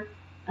kosher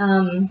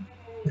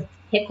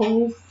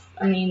pickles.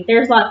 I mean,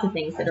 there's lots of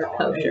things that are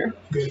kosher.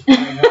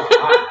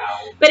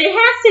 But it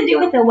has to do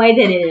with the way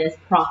that it is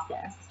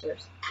processed.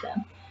 So.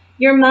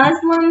 Your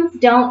Muslims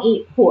don't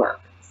eat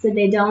pork, so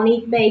they don't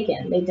eat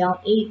bacon. They don't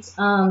eat,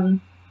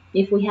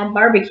 if we have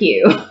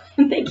barbecue,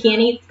 they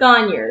can't eat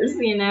sconiers,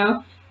 you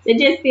know. So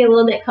just be a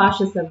little bit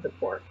cautious of the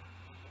pork.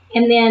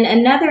 And then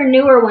another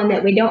newer one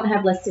that we don't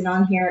have listed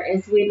on here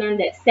is we learned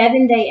that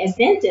 7-Day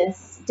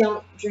Adventists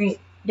don't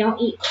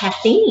eat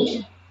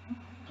caffeine.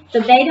 So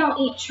they don't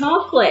eat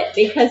chocolate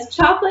because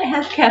chocolate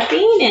has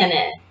caffeine in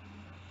it.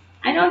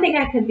 I don't think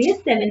I could be a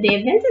 7-Day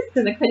Adventist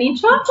because I couldn't eat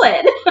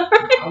chocolate.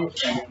 I was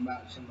thinking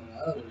about some of the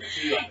others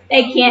too.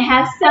 They can't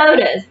have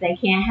sodas. They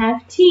can't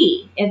have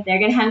tea. If they're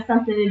going to have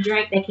something to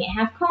drink, they can't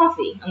have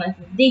coffee unless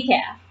it's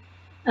decaf.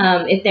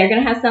 If they're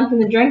going to have something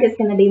to drink, it's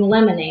going to be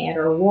lemonade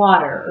or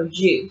water or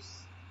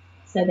juice.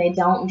 So they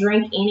don't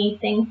drink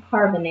anything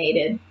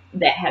carbonated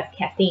that has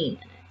caffeine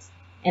in it.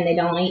 And they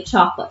don't eat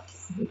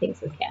chocolates and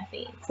things with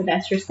caffeine. So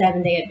that's your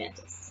 7-Day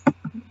Adventists.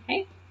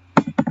 Okay.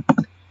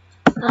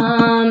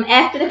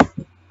 After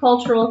the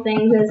cultural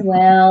things as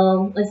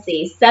well, let's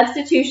see,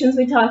 substitutions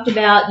we talked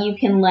about, you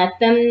can let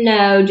them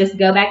know, just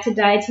go back to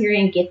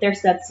dietary and get their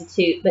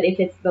substitute, but if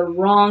it's the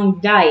wrong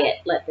diet,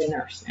 let the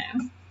nurse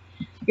know.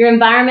 Your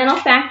environmental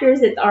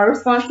factors, it's our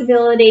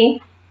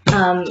responsibility,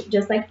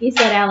 just like you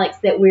said, Alex,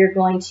 that we're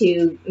going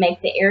to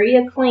make the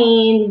area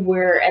clean.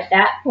 We're at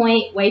that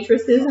point,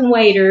 waitresses and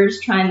waiters,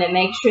 trying to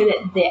make sure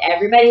that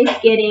everybody's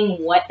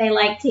getting what they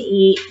like to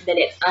eat, that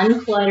it's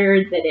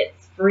uncluttered, that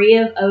it's free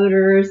of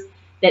odors,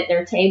 that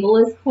their table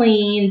is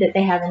clean, that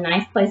they have a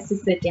nice place to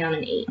sit down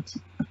and eat.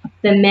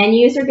 The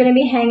menus are going to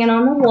be hanging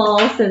on the wall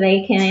so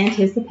they can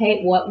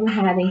anticipate what we're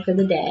having for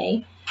the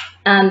day.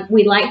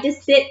 We like to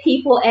sit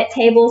people at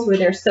tables where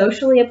they're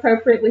socially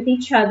appropriate with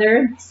each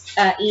other.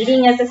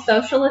 Eating is a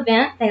social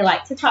event. They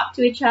like to talk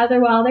to each other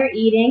while they're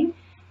eating.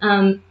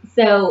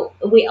 So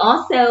we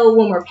also,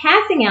 when we're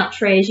passing out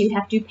trays, you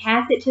have to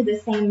pass it to the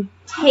same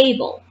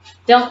table.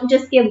 Don't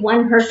just give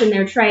one person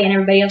their tray and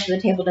everybody else at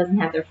the table doesn't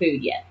have their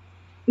food yet.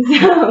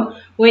 So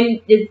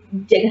think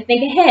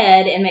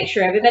ahead and make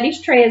sure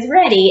everybody's tray is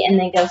ready and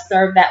then go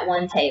serve that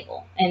one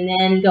table and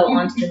then go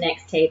on to the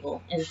next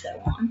table and so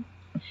on.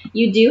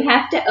 You do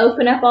have to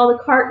open up all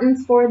the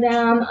cartons for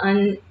them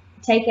and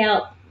take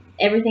out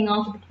everything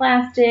off of the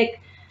plastic,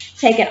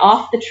 take it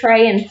off the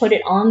tray and put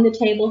it on the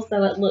table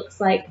so it looks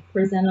like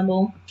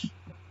presentable.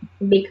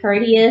 Be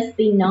courteous,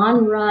 be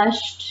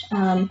non-rushed.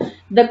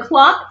 The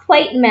clock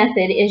plate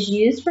method is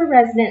used for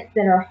residents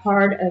that are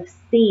hard of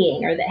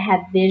seeing or that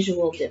have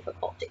visual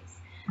difficulties.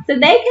 So they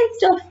can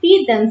still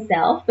feed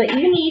themselves, but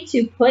you need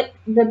to put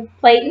the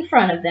plate in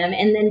front of them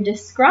and then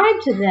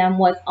describe to them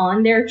what's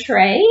on their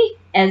tray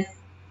as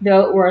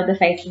though it were the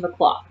face of a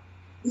clock.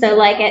 So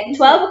like at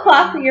 12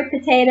 o'clock are your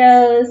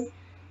potatoes,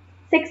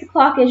 6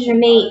 o'clock is your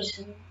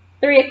meat,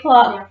 3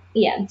 o'clock,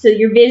 so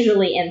you're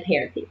visually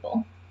impaired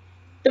people.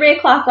 3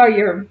 o'clock are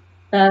your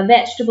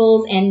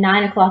vegetables, and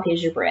 9 o'clock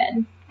is your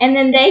bread. And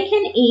then they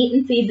can eat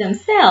and feed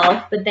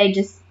themselves, but they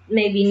just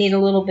maybe need a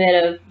little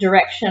bit of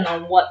direction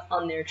on what's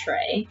on their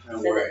tray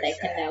so that they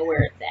can know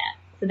where it's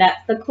at. So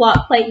that's the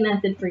clock plate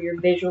method for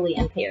your visually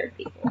impaired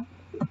people.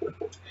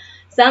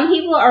 Some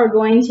people are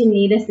going to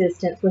need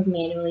assistance with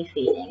manually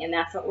feeding, and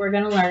that's what we're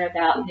going to learn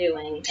about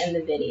doing in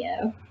the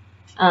video.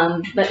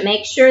 But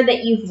make sure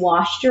that you've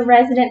washed your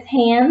residents'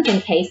 hands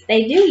in case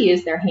they do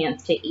use their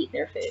hands to eat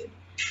their food.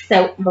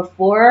 So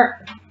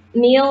before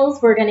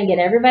meals, we're going to get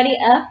everybody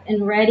up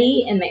and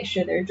ready and make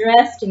sure they're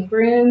dressed and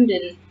groomed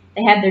and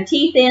they have their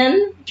teeth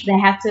in. They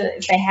have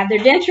their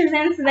dentures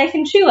in so they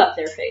can chew up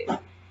their food.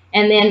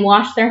 And then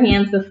wash their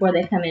hands before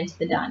they come into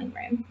the dining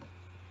room.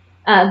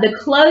 The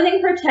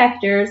clothing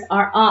protectors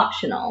are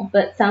optional,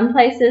 but some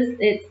places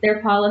it's their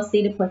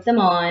policy to put them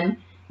on.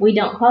 We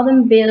don't call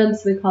them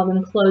bibs, we call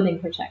them clothing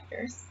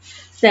protectors.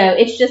 So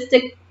it's just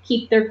to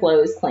keep their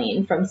clothes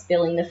clean from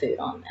spilling the food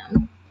on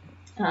them.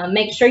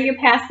 Make sure you're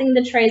passing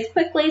the trays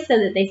quickly so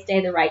that they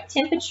stay the right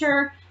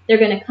temperature. They're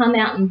going to come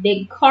out in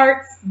big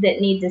carts that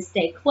need to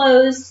stay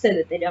closed so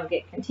that they don't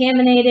get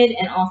contaminated,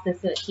 and also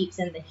so it keeps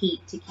in the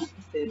heat to keep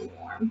the food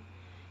warm.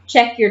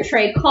 Check your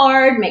tray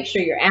card. Make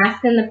sure you're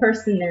asking the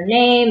person their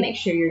name. Make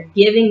sure you're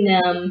giving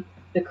them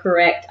the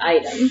correct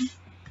items.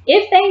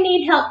 If they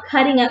need help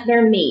cutting up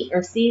their meat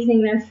or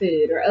seasoning their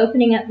food or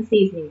opening up the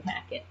seasoning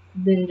packet,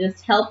 then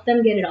just help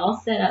them get it all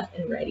set up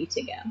and ready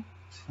to go.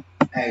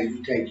 As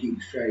you take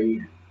each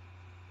tray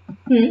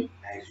in.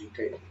 As you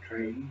take the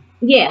tray in.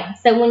 Yeah,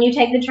 so when you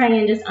take the tray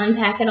in, just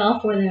unpack it all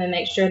for them and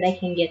make sure they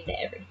can get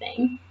to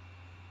everything.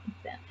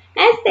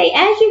 So,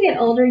 as you get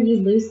older, you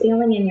lose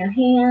feeling in your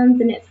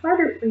hands, and it's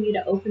harder for you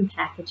to open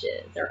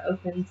packages or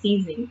open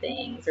seasoning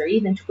things or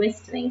even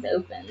twist things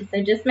open.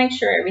 So just make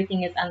sure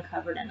everything is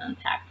uncovered and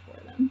unpacked for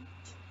them.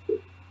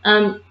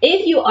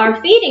 If you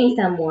are feeding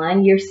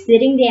someone, you're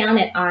sitting down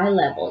at eye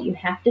level. You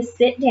have to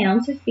sit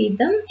down to feed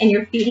them, and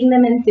you're feeding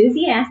them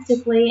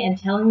enthusiastically and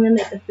telling them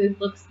that the food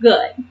looks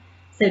good.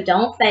 So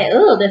don't say,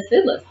 oh, this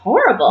food looks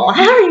horrible.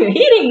 How are you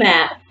eating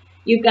that?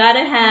 You've got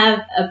to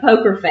have a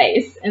poker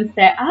face and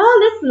say,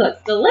 oh, this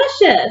looks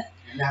delicious.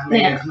 And that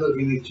man's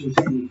looking at you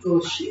saying, oh,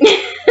 shit.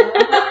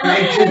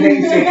 Make sure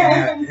they say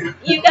that.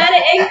 You got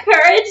to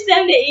encourage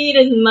them to eat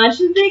as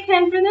much as they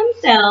can for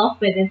themselves,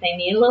 but if they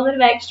need a little bit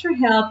of extra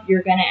help,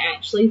 you're going to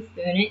actually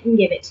spoon it and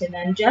give it to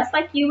them, just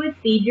like you would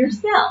feed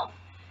yourself.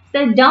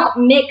 So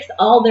don't mix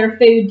all their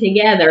food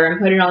together and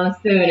put it on a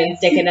spoon and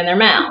stick it in their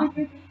mouth.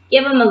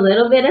 Give them a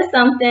little bit of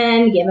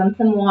something, give them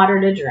some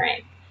water to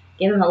drink.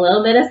 Give them a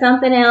little bit of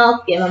something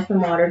else, give them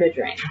some water to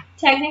drink.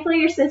 Technically,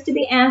 you're supposed to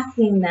be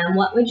asking them,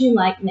 what would you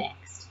like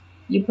next?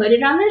 You put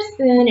it on their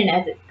spoon, and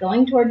as it's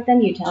going towards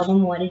them, you tell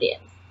them what it is.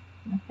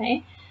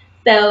 Okay?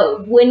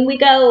 So when we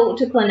go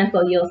to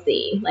clinical, you'll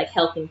see, like,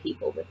 helping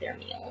people with their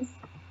meals.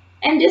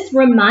 And just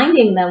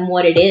reminding them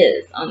what it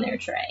is on their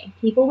tray.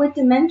 People with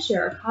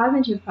dementia or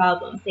cognitive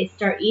problems, they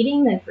start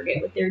eating, they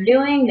forget what they're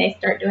doing, they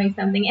start doing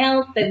something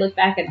else, they look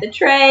back at the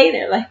tray,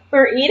 they're like,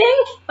 we're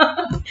eating?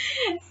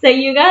 So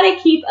you got to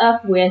keep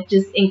up with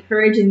just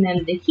encouraging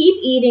them to keep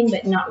eating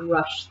but not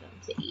rush them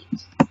to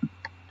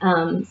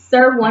eat.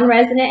 Serve one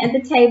resident at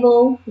the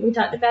table. We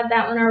talked about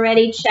that one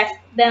already.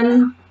 Check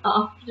them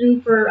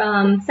often for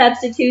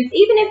substitutes,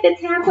 even if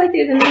it's halfway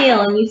through the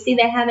meal and you see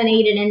they haven't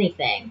eaten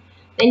anything.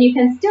 Then you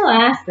can still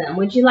ask them,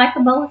 would you like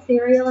a bowl of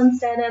cereal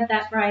instead of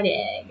that fried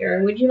egg?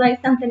 Or would you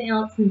like something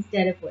else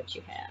instead of what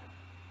you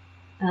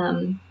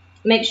have?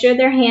 Make sure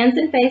their hands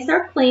and face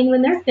are clean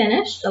when they're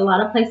finished. A lot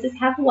of places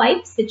have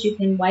wipes that you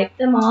can wipe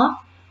them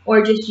off,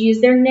 or just use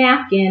their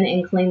napkin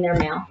and clean their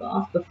mouth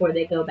off before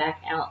they go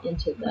back out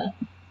into the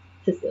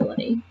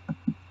facility.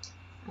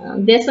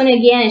 This one,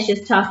 again, is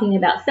just talking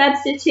about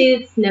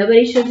substitutes.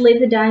 Nobody should leave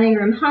the dining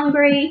room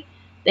hungry.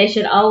 They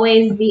should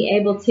always be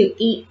able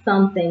to eat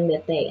something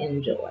that they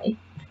enjoy.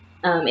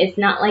 It's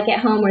not like at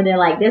home where they're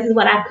like, this is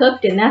what I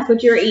cooked and that's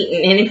what you're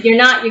eating. And if you're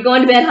not, you're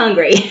going to bed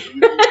hungry.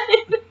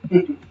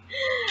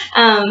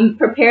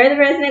 Prepare the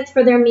residents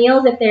for their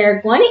meals. If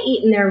they're going to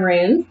eat in their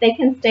rooms, they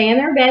can stay in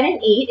their bed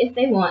and eat if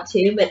they want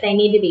to, but they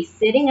need to be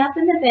sitting up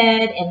in the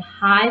bed in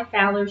high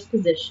Fowler's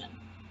position.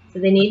 So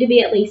they need to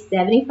be at least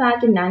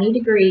 75 to 90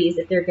 degrees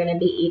if they're going to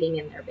be eating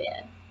in their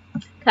bed.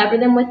 Cover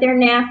them with their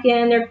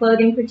napkin, their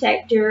clothing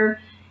protector,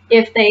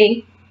 if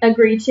they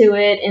agree to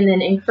it, and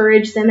then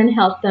encourage them and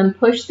help them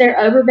push their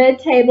overbed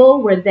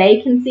table where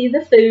they can see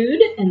the food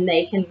and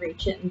they can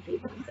reach it and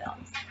feed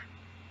themselves.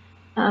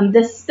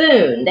 The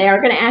spoon. They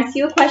are going to ask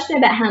you a question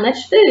about how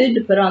much food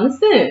to put on the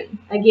spoon.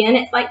 Again,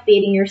 it's like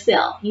feeding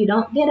yourself. You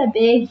don't get a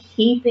big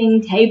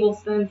heaping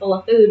tablespoonful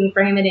of food and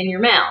cram it in your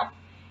mouth.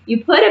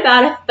 You put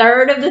about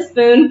 1/3 of the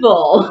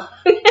spoonful.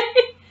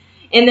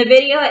 In the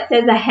video it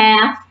says a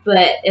half,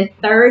 but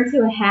 1/3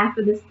 to 1/2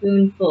 of the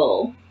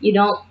spoonful. You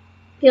don't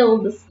fill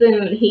the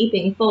spoon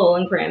heaping full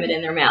and cram it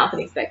in their mouth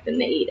and expect them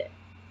to eat it.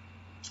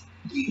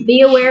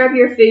 Be aware of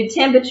your food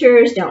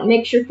temperatures. Don't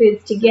mix your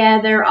foods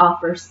together.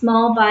 Offer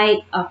small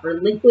bites.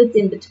 Offer liquids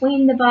in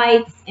between the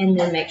bites. And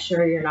then make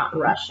sure you're not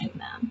rushing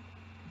them.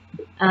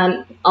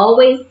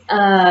 Always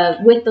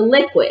with the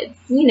liquids,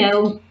 you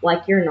know,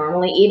 like you're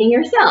normally eating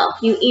yourself.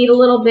 You eat a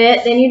little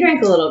bit, then you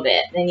drink a little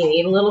bit. Then you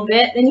eat a little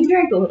bit, then you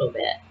drink a little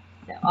bit.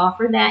 So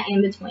offer that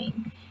in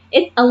between.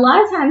 It's a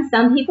lot of times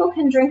some people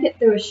can drink it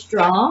through a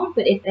straw,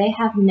 but if they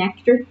have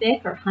nectar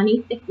thick or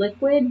honey thick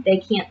liquid, they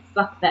can't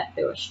suck that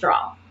through a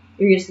straw.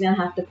 You're just gonna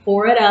have to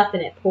pour it up,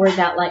 and it pours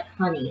out like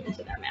honey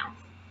into their mouth.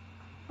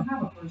 I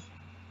have a question.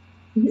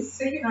 Mhm.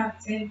 Say you have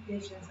 10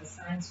 patients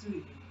assigned to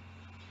you.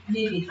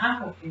 Maybe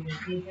half of them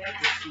need help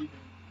with feeding.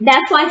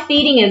 That's why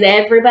feeding is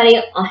everybody,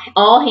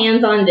 all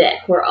hands on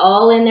deck. We're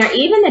all in there.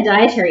 Even the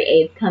dietary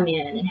aides come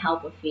in and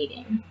help with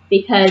feeding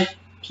because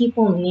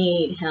people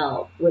need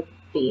help with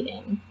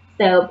feeding.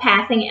 So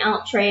passing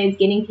out trays,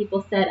 getting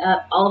people set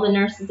up, all the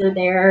nurses are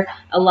there.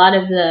 A lot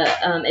of the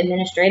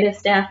administrative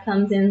staff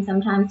comes in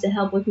sometimes to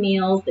help with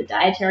meals. The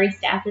dietary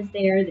staff is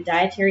there. The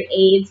dietary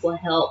aides will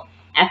help.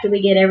 After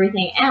we get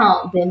everything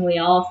out, then we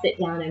all sit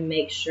down and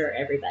make sure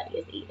everybody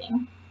is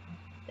eating.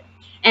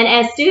 And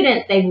as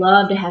students, they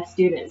love to have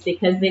students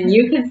because then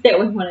you can sit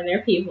with one of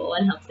their people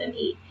and help them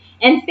eat.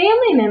 And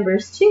family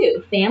members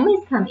too.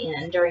 Families come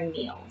in during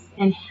meals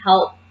and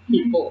help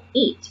people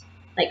eat.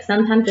 Like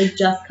sometimes they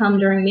just come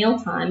during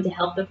mealtime to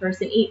help the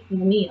person eat the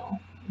meal.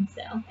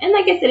 And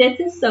like I said,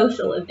 it's a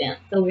social event.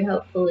 So we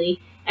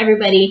hopefully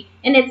everybody,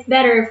 and it's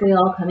better if we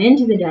all come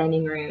into the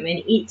dining room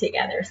and eat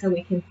together so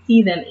we can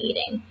see them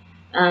eating.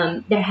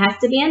 There has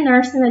to be a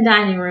nurse in the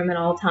dining room at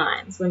all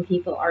times when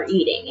people are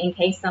eating in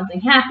case something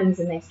happens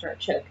and they start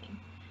choking.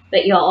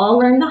 But you'll all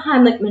learn the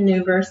Heimlich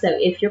maneuver, so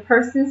if your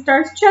person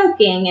starts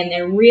choking and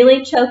they're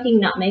really choking,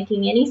 not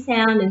making any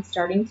sound and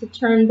starting to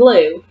turn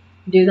blue,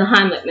 do the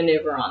Heimlich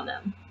maneuver on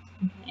them.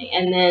 Okay?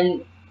 And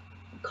then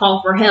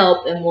call for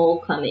help and we'll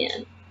come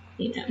in.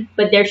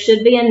 But there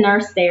should be a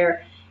nurse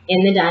there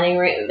in the dining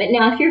room. But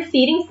now if you're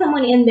feeding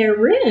someone in their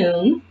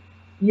room,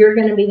 you're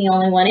going to be the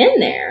only one in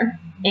there.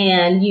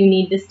 And you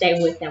need to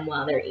stay with them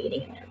while they're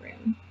eating in their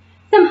room.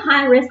 Some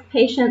high-risk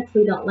patients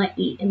we don't let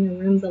eat in the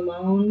rooms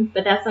alone,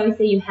 but that's why we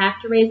say you have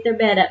to raise their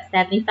bed up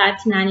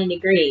 75 to 90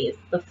 degrees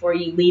before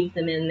you leave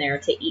them in there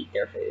to eat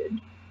their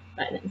food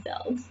by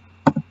themselves.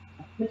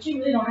 But you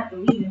really don't have to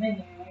leave them in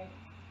there, right?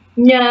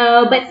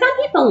 No, but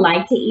some people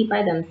like to eat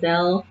by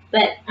themselves,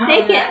 but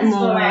they get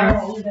more. I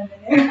don't leave them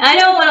in there. I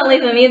don't want to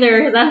leave them either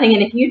because I'm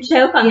thinking if you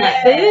choke on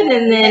that food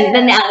and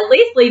then at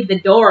least leave the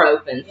door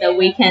open so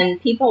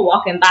people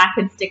walking by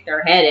could stick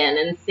their head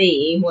in and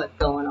see what's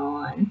going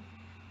on.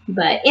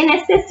 But in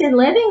assisted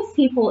livings,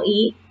 people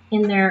eat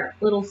in their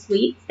little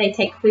suites. They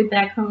take food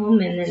back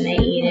home and then they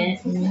eat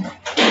it.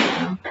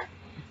 And,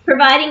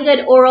 providing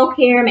good oral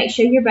care, make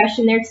sure you're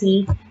brushing their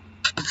teeth.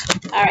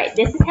 All right,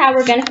 this is how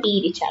we're going to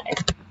feed each other.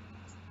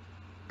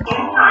 It's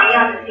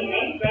time the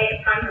next day.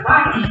 It's time to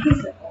wash.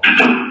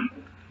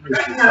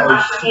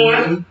 Wash my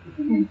hands.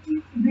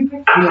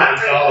 He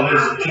likes all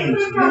this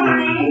attention.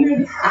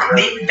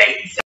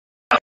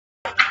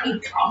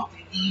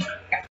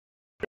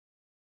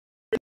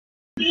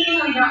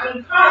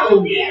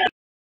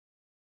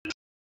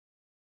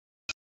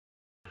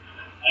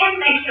 And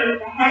make sure that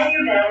the head of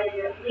your bed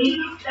is at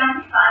least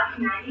 75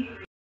 to 90 degrees.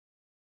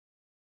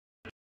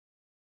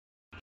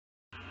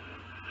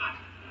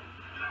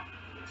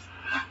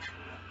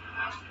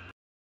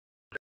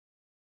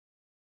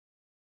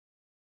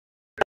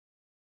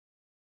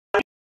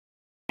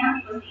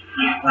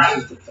 That's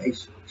just the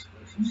facial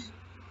expressions.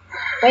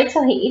 Wait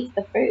till he eats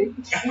the food.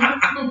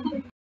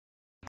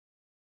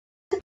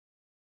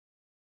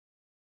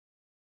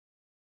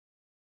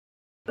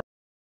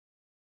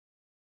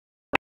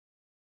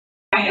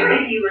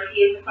 If you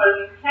refuse the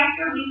closing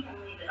protector, we can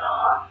leave it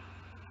off.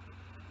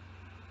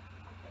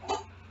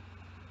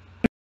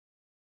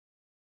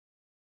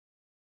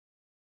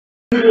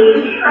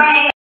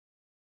 Tray.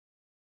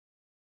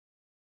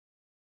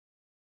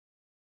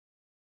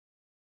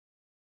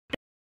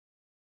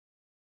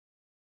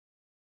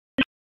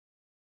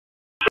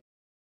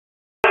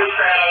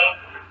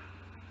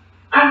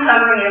 I'm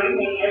covering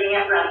everything, getting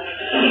it ready for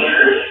the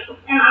chairs,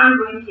 and I'm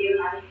going to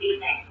have a seat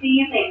next to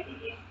you, facing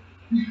you.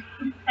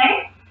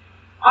 Okay?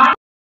 On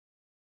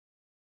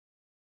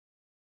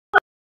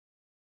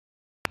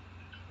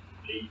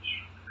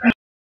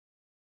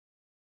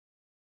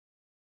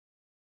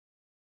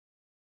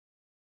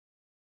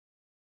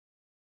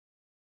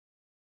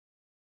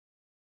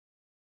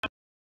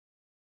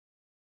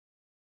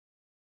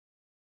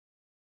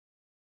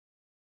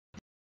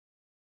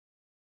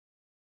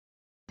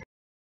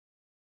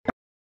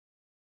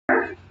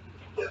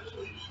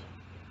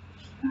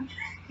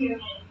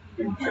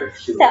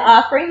So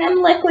offering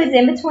them liquids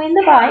in between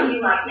the bites.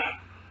 You like next?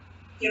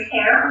 Your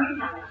hair or your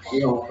tongue? You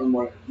don't want them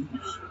like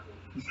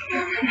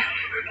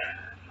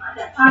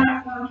That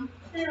pineapple.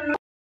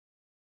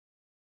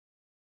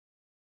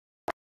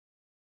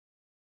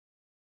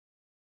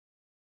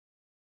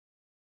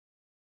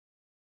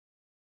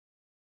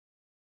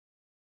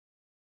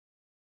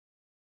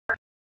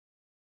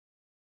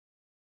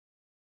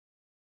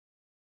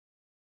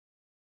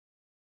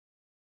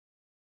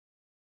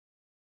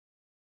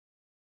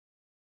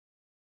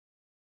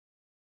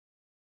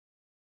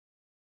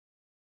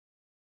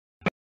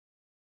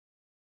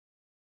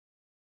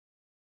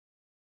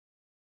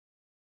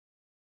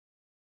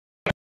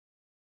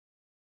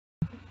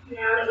 Now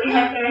that we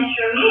have finished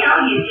your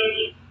meal, you can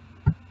eat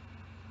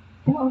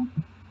No.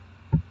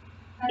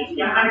 If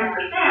you're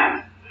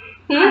 100%,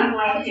 Hmm? I'm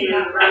going to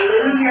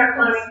remove your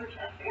clothing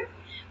protector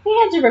We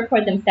had to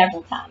record them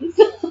several times.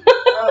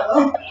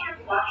 Oh.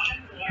 and wash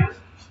your hands.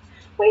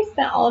 We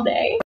spent all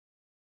day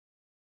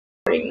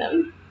recording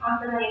them.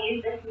 Also going to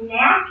use this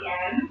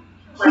napkin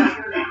to wipe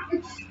your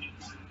mouth.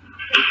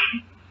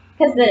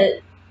 Because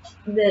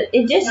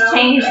it just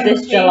changed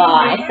this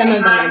July. Some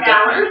of them are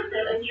different.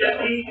 So that your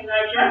food can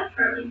digest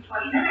for at least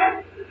 20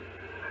 minutes.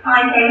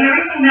 I take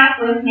everything back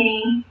with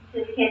me to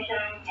the kitchen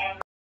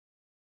and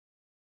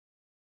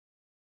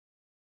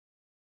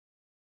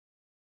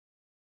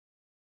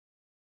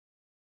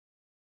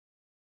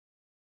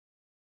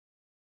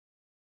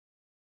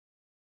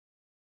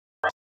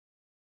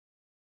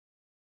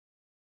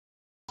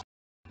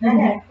I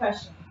got a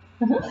question.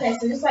 Mhm. Okay,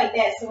 so just like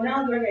that. So when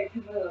I was working at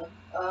Camilla,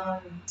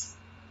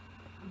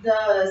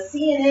 the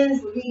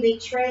CNNs would leave their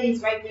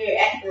trays right there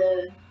at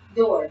the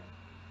door.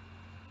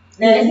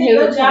 Now, is it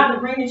your job to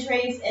bring the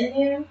trays in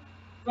there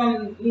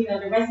from,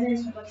 the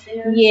residents from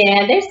upstairs?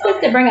 Yeah, they're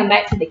supposed to bring them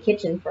back to the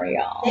kitchen for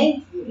y'all.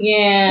 Thank you.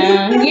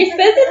 Yeah, you're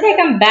supposed to take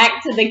them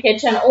back to the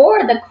kitchen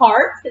or the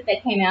carts that they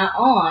came out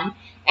on.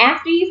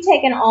 After you've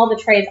taken all the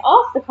trays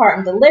off the cart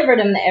and delivered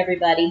them to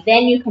everybody,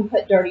 then you can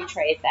put dirty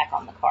trays back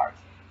on the cart.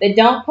 But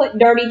don't put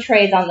dirty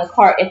trays on the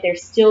cart if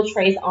there's still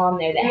trays on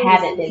there that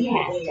haven't been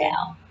passed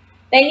out.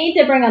 They need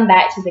to bring them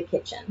back to the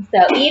kitchen. So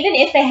even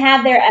if they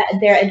have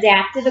their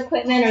adaptive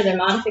equipment or their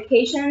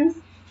modifications,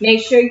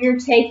 make sure you're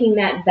taking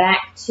that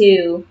back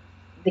to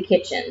the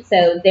kitchen.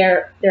 So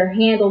their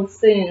handled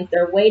spoons,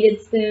 their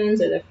weighted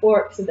spoons or their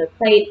forks or their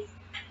plates,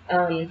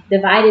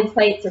 divided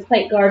plates or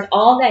plate guards,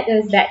 all that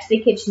goes back to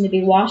the kitchen to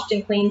be washed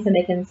and cleaned so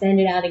they can send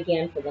it out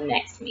again for the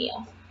next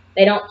meal.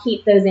 They don't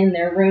keep those in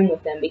their room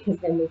with them because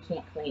then we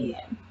can't clean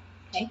them.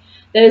 Okay?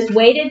 Those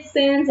weighted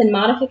spoons and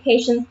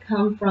modifications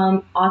come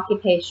from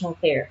occupational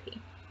therapy.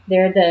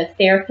 They're the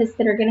therapists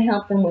that are going to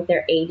help them with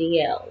their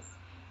ADLs.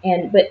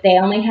 But they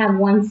only have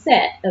one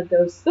set of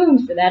those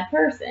spoons for that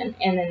person,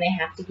 and then they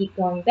have to keep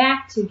going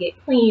back to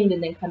get cleaned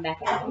and then come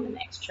back out on the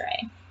next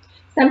tray.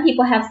 Some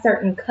people have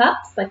certain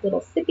cups, like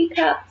little sippy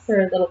cups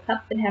or little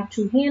cups that have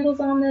two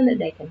handles on them that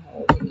they can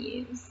hold and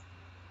use.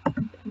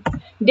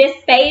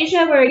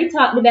 Dysphagia, we already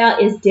talked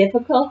about, is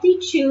difficulty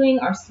chewing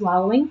or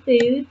swallowing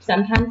food.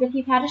 Sometimes if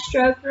you've had a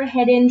stroke or a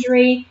head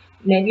injury,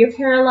 maybe you're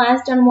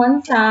paralyzed on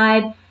one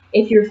side.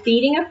 If you're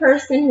feeding a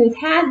person who's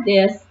had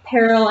this,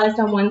 paralyzed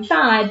on one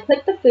side,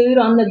 put the food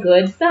on the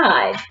good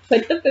side.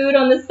 Put the food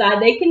on the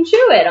side they can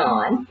chew it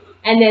on,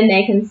 and then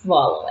they can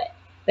swallow it.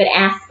 But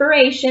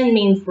aspiration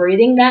means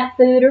breathing that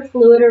food or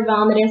fluid or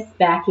vomitus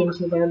back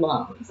into their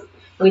lungs.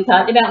 We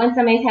talked about when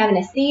somebody's having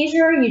a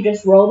seizure, you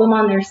just roll them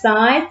on their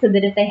side so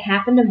that if they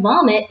happen to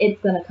vomit,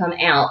 it's going to come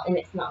out and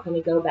it's not going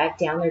to go back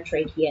down their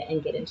trachea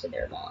and get into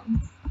their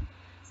lungs.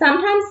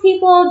 Sometimes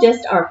people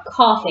just are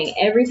coughing.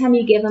 Every time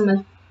you give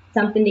them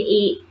something to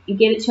eat, you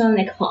give it to them,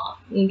 they cough.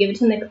 You give it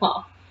to them, they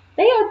cough.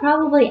 They are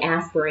probably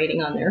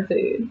aspirating on their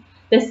food.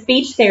 The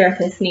speech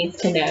therapist needs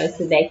to know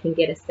so they can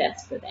get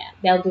assessed for that.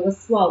 They'll do a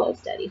swallow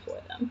study for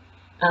them.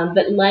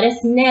 But let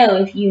us know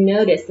if you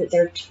notice that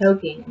they're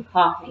choking and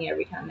coughing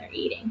every time they're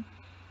eating.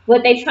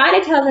 What they try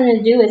to tell them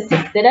to do is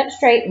to sit up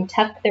straight and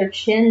tuck their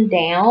chin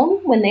down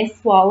when they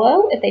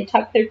swallow. If they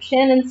tuck their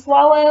chin and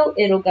swallow,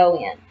 it'll go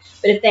in.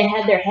 But if they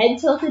have their head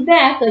tilted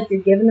back, like you're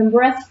giving them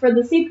breath for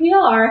the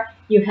CPR,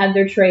 you have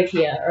their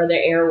trachea or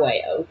their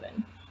airway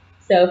open.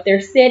 So if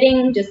they're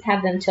sitting, just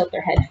have them tilt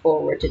their head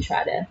forward to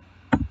try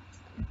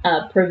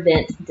to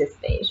prevent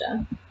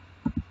dysphagia.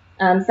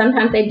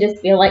 Sometimes they just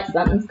feel like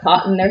something's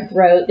caught in their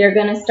throat. They're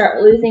going to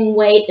start losing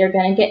weight. They're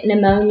going to get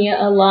pneumonia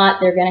a lot.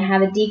 They're going to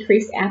have a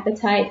decreased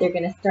appetite. They're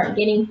going to start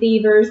getting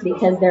fevers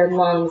because their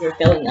lungs are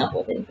filling up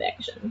with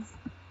infections.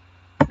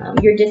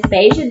 Your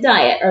dysphagia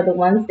diet are the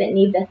ones that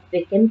need the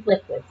thickened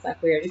liquids,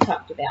 like we already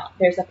talked about.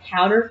 There's a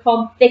powder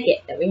called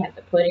Thicket that we have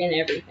to put in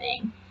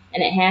everything,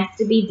 and it has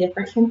to be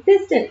different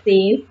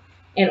consistencies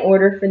in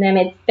order for them.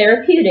 It's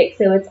therapeutic,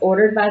 so it's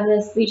ordered by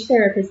the speech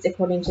therapist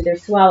according to their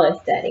swallow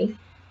study.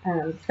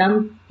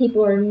 Some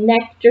people are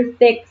nectar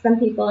thick, some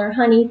people are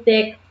honey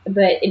thick,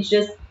 but it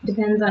just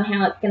depends on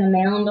how it's going to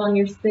mound on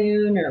your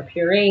spoon or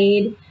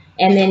pureed.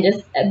 And then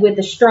just with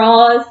the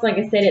straws, like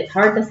I said, it's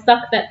hard to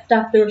suck that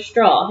stuff through a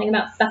straw. Think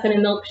about sucking a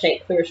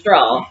milkshake through a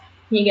straw.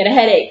 You get a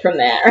headache from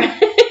that,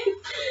 right?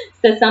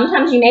 So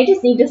sometimes you may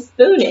just need to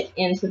spoon it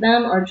into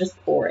them or just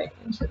pour it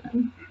into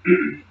them.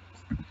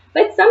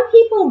 But some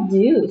people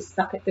do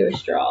suck it through a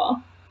straw.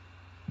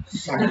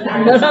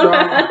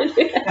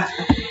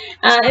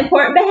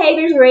 Important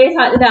behaviors, we already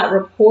talked about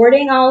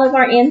reporting all of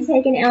our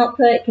intake and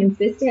output,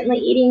 consistently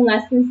eating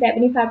less than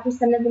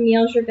 75% of the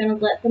meals. You're going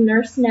to let the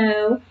nurse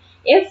know.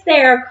 If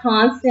they're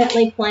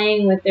constantly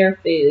playing with their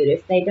food,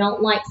 if they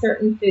don't like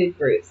certain food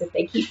groups, if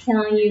they keep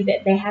telling you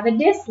that they have a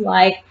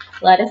dislike,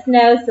 let us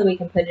know so we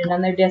can put it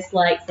on their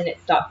dislikes and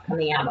it stops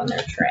coming out on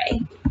their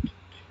tray.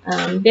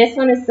 This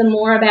one is some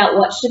more about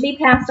what should be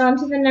passed on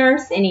to the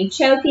nurse, any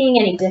choking,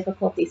 any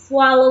difficulty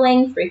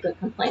swallowing, frequent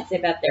complaints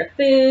about their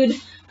food,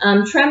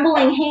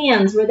 trembling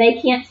hands where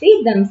they can't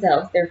feed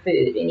themselves their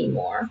food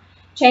anymore,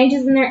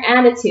 changes in their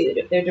attitude,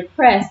 if they're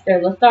depressed,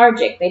 they're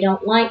lethargic, they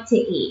don't like to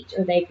eat,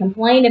 or they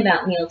complain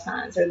about meal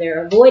times, or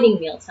they're avoiding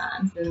meal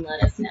times, then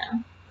let us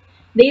know.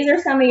 These are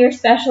some of your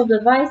special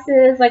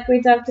devices, like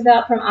we talked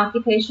about from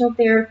occupational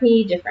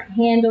therapy, different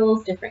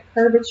handles, different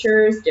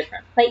curvatures,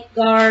 different plate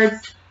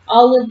guards,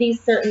 all of these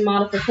certain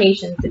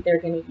modifications that they're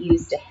going to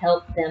use to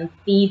help them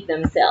feed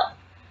themselves.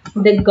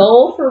 The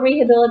goal for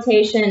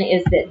rehabilitation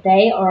is that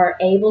they are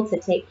able to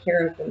take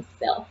care of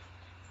themselves.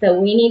 So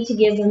we need to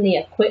give them the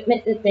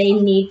equipment that they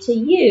need to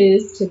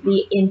use to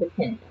be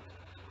independent.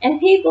 And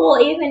people,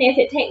 even if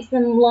it takes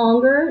them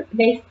longer,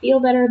 they feel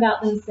better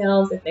about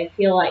themselves if they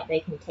feel like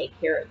they can take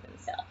care of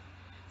themselves.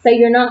 So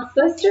you're not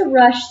supposed to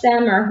rush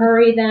them or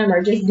hurry them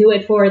or just do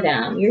it for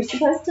them. You're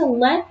supposed to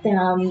let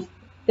them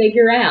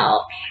figure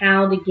out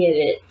how to get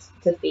it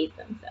to feed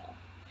themselves.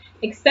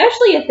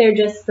 Especially if they're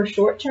just for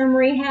short-term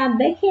rehab,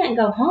 they can't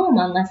go home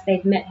unless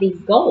they've met these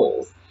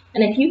goals.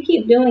 And if you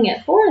keep doing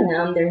it for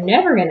them, they're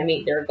never going to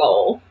meet their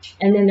goal,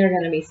 and then they're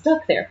going to be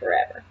stuck there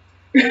forever.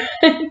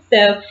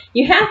 So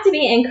you have to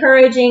be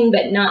encouraging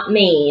but not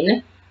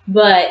mean,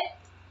 but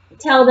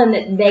tell them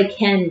that they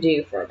can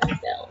do for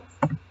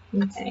themselves.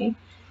 Okay.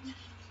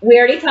 We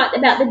already talked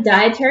about the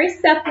dietary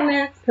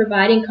supplements,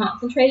 providing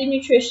concentrated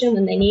nutrition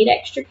when they need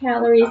extra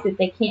calories that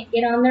they can't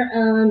get on their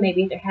own.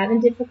 Maybe they're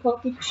having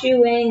difficulty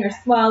chewing or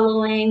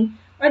swallowing,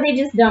 or they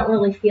just don't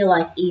really feel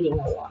like eating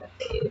a lot of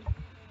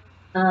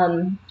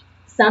food.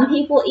 Some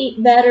people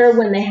eat better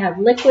when they have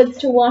liquids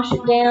to wash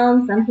it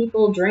down. Some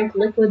people drink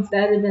liquids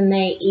better than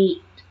they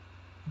eat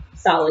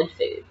solid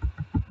food.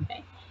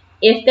 Okay.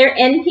 If they're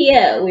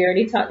NPO, we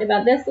already talked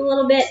about this a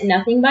little bit,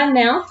 nothing by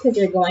mouth because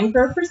they're going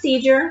for a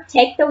procedure.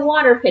 Take the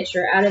water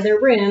pitcher out of their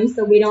room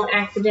so we don't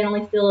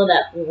accidentally fill it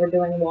up when we're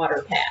doing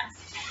water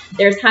pass.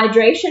 There's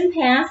hydration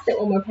pass that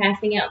when we're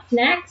passing out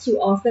snacks,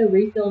 you also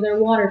refill their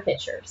water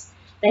pitchers.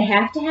 They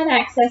have to have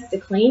access to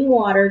clean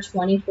water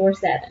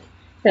 24/7.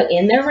 So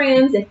in their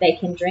rooms, if they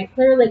can drink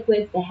clear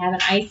liquids, they have an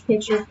ice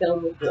pitcher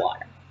filled with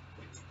water.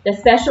 The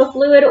special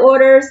fluid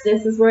orders,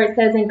 this is where it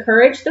says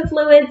encourage the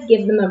fluids,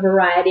 give them a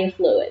variety of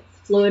fluids.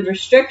 Fluid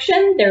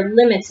restriction, they're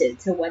limited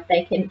to what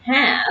they can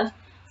have.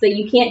 So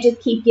you can't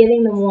just keep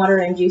giving them water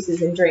and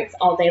juices and drinks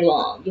all day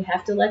long. You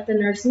have to let the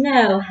nurse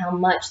know how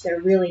much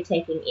they're really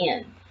taking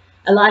in.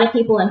 A lot of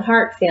people in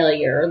heart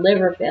failure or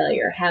liver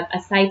failure have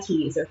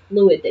ascites or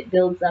fluid that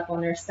builds up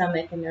on their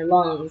stomach and their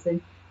lungs,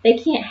 and they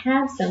can't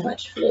have so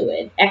much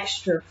fluid,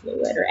 extra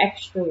fluid, or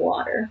extra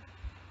water.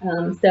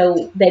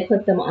 So they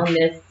put them on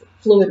this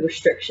fluid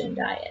restriction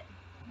diet.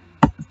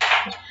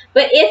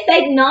 But if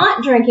they're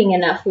not drinking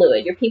enough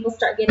fluid, your people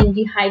start getting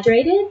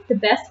dehydrated, the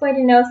best way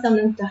to know if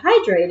someone's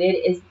dehydrated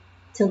is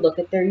to look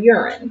at their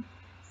urine.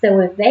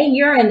 So if they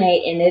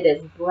urinate and it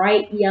is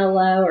bright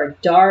yellow or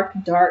dark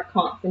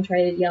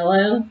concentrated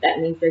yellow, that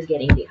means they're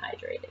getting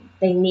dehydrated.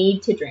 They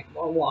need to drink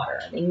more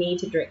water. They need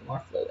to drink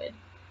more fluid.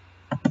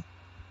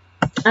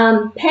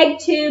 PEG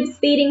tubes,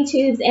 feeding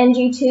tubes,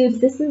 NG tubes,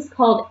 this is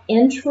called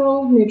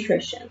enteral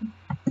nutrition.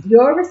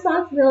 Your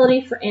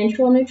responsibility for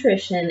enteral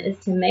nutrition is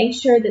to make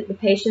sure that the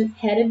patient's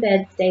head of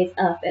bed stays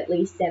up at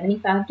least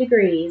 75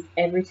 degrees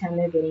every time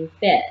they're getting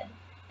fed,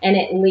 and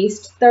at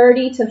least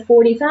 30 to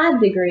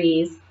 45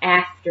 degrees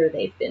after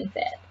they've been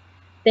fed.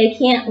 They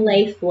can't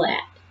lay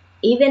flat.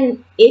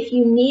 Even if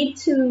you need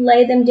to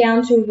lay them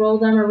down to roll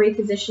them or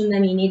reposition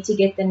them, you need to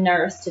get the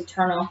nurse to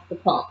turn off the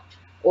pump,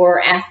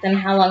 or ask them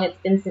how long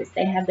it's been since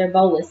they had their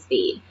bolus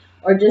feed,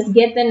 or just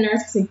get the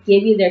nurse to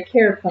give you their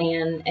care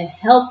plan and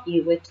help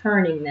you with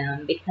turning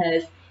them,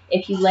 because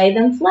if you lay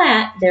them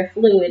flat, their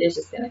fluid is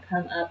just going to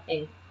come up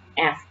and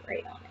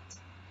aspirate on it.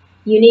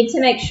 You need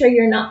to make sure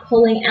you're not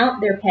pulling out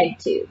their PEG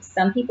tubes.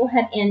 Some people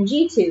have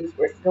NG tubes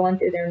where it's going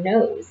through their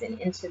nose and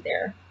through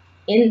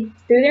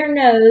their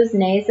nose,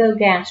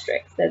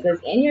 nasogastric. So it goes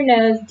in your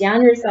nose,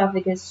 down your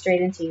esophagus,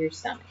 straight into your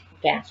stomach,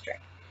 gastric.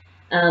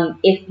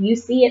 If you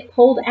see it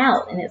pulled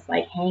out and it's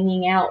like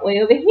hanging out way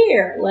over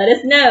here, let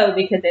us know,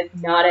 because it's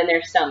not in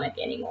their stomach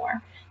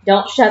anymore.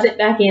 Don't shove it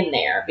back in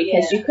there,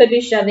 because you could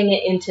be shoving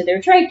it into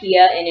their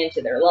trachea and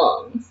into their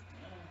lungs.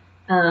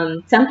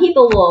 Some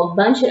people will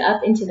bunch it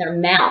up into their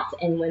mouth,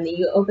 and when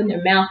you open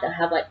their mouth, they'll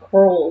have like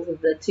curls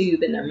of the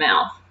tube in their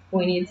mouth.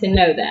 We need to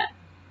know that,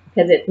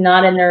 because it's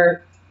not in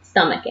their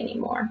stomach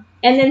anymore.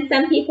 And then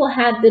some people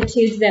have the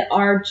tubes that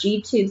are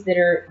G tubes that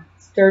are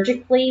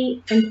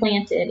surgically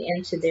implanted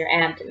into their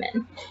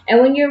abdomen. And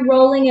when you're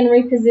rolling and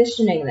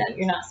repositioning them,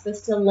 you're not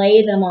supposed to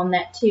lay them on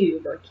that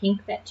tube or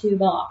kink that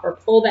tube off or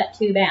pull that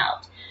tube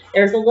out.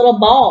 There's a little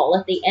ball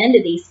at the end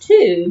of these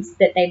tubes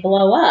that they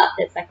blow up.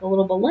 It's like a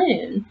little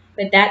balloon,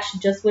 but that's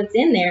just what's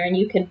in there, and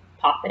you can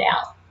pop it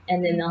out,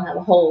 and then they'll have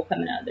a hole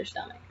coming out of their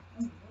stomach.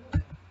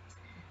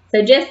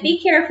 So just be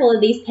careful of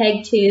these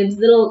PEG tubes.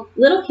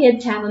 Little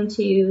kids have them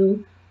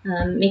too,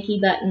 Mickey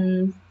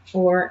buttons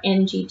or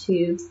NG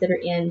tubes that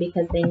are in,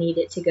 because they need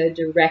it to go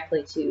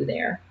directly to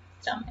their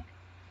stomach.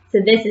 So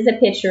this is a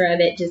picture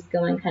of it just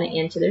going kind of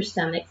into their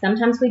stomach.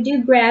 Sometimes we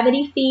do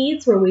gravity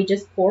feeds where we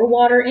just pour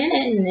water in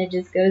it and it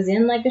just goes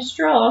in like a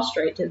straw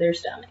straight to their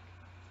stomach.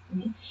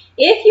 Okay.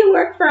 If you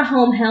work for a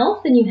home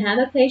health and you have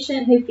a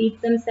patient who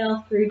feeds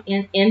themselves through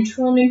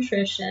enteral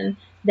nutrition,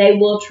 they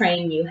will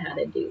train you how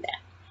to do that.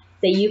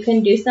 So you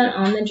can do some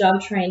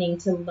on-the-job training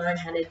to learn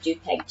how to do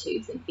peg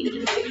tubes and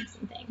feeding tubes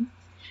and things.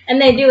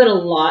 And they do it a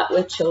lot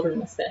with children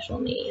with special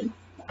needs.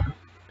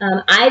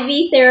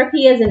 IV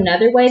therapy is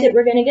another way that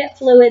we're going to get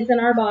fluids in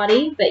our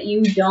body, but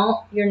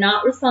you're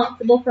not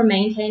responsible for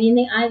maintaining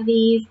the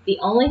IVs. The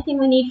only thing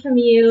we need from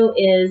you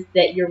is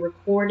that you're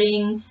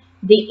recording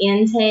the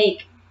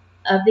intake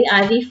of the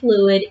IV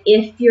fluid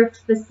if your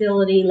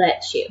facility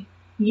lets you.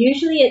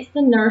 Usually it's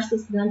the nurse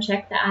that's going to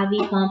check the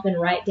IV pump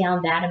and write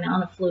down that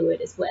amount of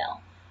fluid as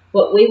well.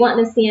 What we want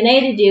the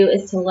CNA to do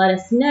is to let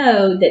us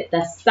know that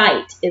the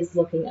site is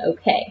looking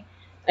okay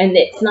and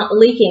that it's not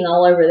leaking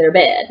all over their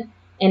bed.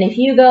 And if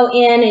you go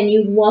in and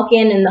you walk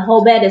in and the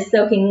whole bed is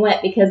soaking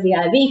wet because the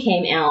IV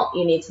came out,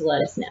 you need to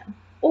let us know.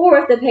 Or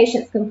if the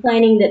patient's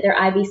complaining that their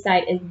IV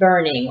site is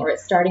burning or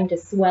it's starting to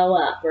swell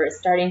up or it's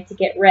starting to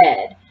get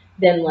red,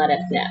 then let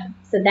us know.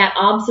 So that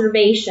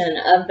observation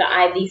of the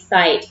IV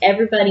site,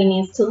 everybody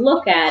needs to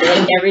look at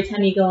it every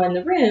time you go in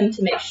the room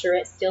to make sure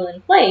it's still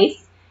in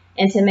place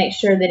and to make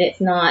sure that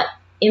it's not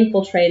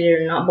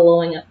infiltrated or not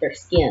blowing up their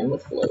skin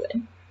with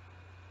fluid.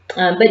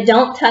 But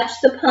don't touch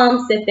the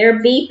pumps. If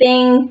they're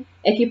beeping,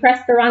 if you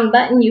press the wrong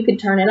button, you could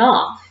turn it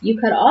off. You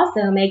could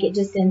also make it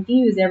just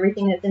infuse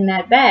everything that's in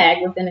that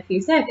bag within a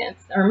few seconds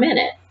or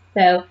minutes.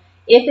 So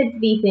if it's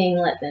beeping,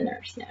 let the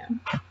nurse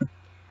know.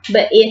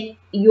 But if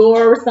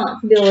your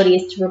responsibility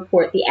is to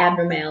report the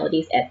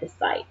abnormalities at the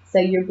site. So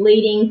you're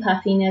bleeding,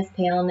 puffiness,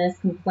 paleness,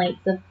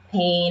 complaints of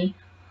pain,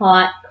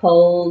 hot,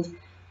 cold,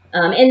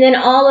 and then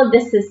all of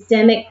the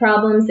systemic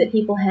problems that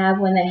people have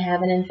when they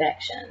have an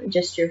infection.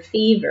 Just your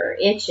fever,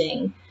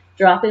 itching,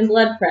 drop in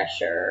blood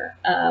pressure,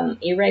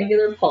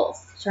 irregular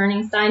pulse,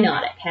 turning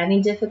cyanotic,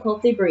 having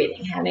difficulty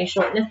breathing, having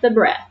shortness of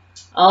breath.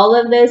 All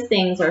of those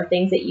things are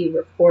things that you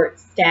report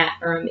stat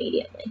or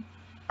immediately.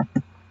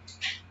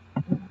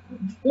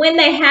 When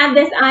they have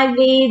this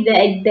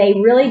IV, they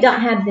really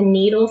don't have the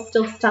needle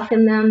still stuck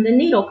in them. The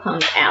needle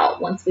comes out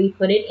once we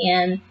put it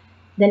in.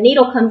 The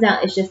needle comes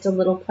out as just a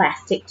little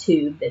plastic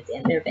tube that's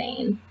in their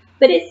vein.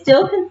 But it's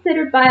still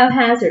considered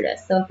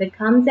biohazardous. So if it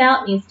comes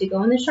out, it needs to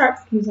go in the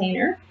sharps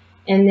container.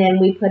 And then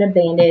we put a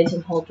bandage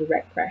and hold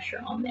direct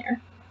pressure on there.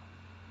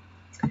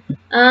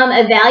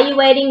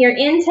 Evaluating your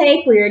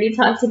intake. We already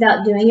talked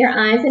about doing your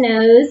I's and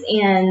O's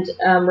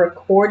and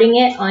recording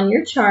it on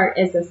your chart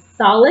as a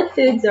solid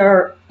foods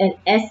or an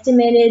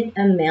estimated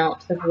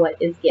amount of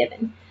what is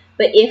given.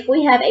 But if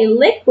we have a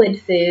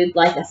liquid food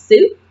like a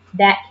soup,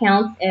 that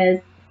counts as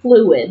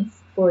fluids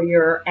for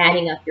your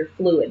adding up your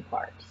fluid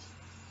part.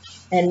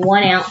 And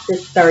 1 ounce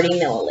is 30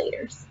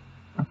 milliliters.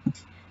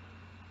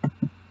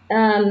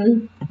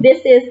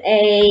 This is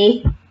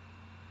a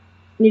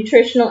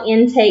nutritional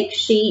intake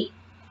sheet.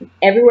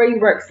 Everywhere you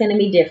work is going to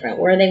be different,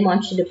 where they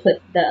want you to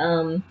put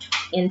the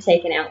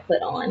intake and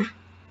output on.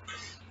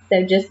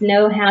 So just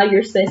know how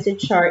you're supposed to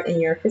chart in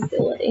your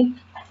facility.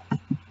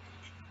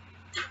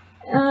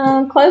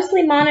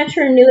 Closely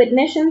monitor new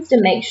admissions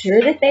to make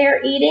sure that they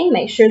are eating,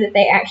 make sure that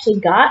they actually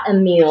got a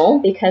meal,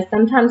 because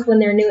sometimes when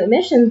they're new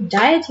admissions,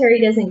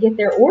 dietary doesn't get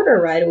their order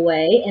right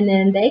away, and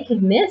then they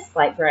could miss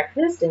like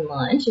breakfast and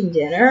lunch and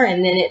dinner,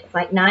 and then it's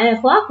like 9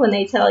 o'clock when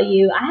they tell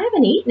you, I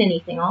haven't eaten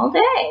anything all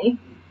day.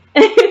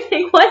 And you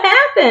think, what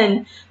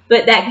happened?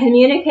 But that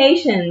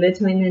communication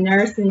between the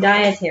nurse and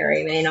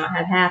dietary may not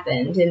have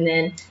happened, and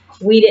then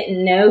we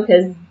didn't know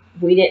because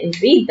we didn't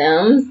feed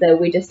them, so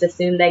we just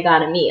assumed they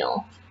got a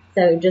meal.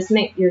 So just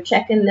you're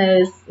checking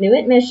those new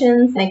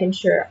admissions, making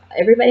sure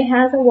everybody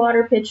has a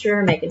water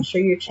pitcher, making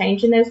sure you're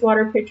changing those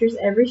water pitchers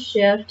every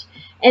shift,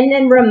 and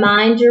then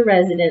remind your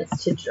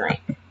residents to drink,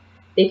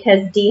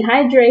 because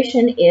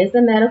dehydration is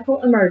a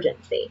medical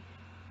emergency.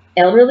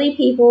 Elderly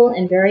people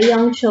and very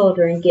young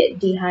children get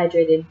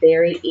dehydrated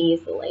very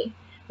easily.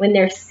 When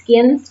their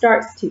skin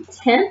starts to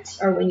tint,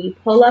 or when you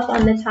pull up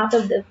on the top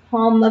of the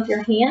palm of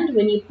your hand,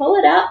 when you pull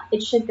it up,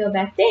 it should go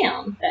back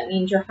down. That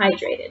means you're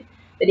hydrated.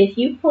 But if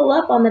you pull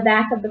up on the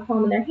back of the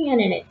palm of their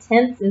hand and it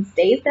tints and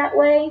stays that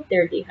way,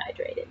 they're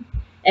dehydrated.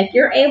 If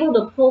you're able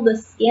to pull the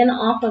skin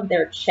off of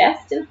their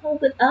chest and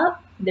hold it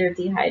up, they're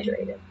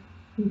dehydrated.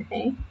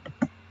 Okay?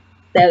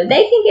 So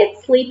they can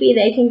get sleepy,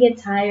 they can get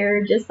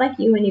tired, just like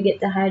you when you get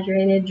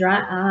dehydrated,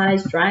 dry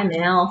eyes, dry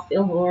mouth,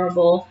 feel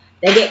horrible.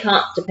 They get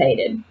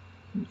constipated.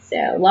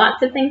 So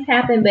lots of things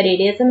happen, but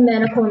it is a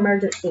medical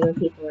emergency when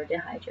people are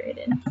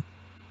dehydrated.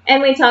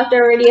 And we talked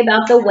already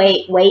about the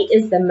weight. Weight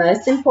is the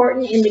most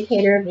important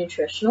indicator of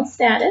nutritional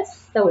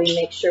status. So we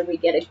make sure we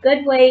get a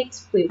good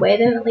weight. We weigh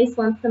them at least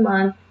once a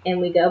month,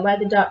 and we go by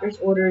the doctor's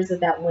orders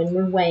about when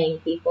we're weighing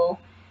people.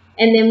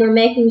 And then we're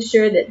making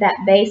sure that that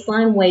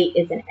baseline weight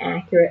is an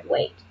accurate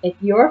weight. If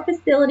your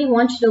facility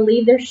wants you to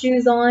leave their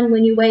shoes on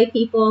when you weigh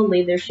people,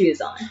 leave their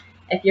shoes on.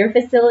 If your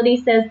facility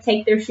says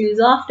take their shoes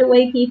off to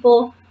weigh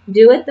people,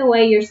 Do it the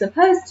way you're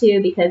supposed to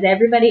because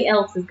everybody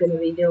else is going to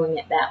be doing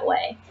it that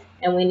way.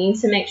 And we need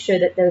to make sure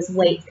that those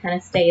weights kind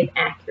of stay as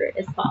accurate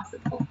as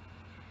possible.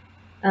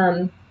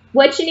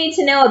 What you need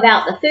to know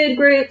about the food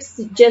groups,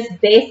 just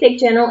basic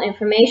general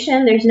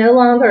information. There's no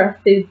longer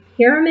a food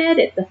pyramid,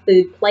 it's a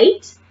food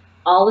plate.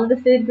 All of the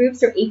food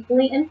groups are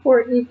equally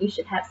important. You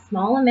should have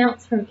small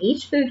amounts from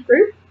each food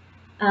group.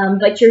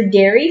 But your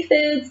dairy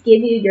foods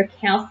give you your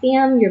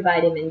calcium, your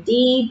vitamin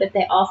D, but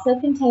they also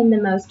contain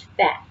the most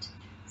fat.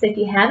 So if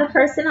you have a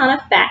person on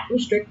a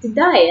fat-restricted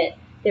diet,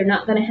 they're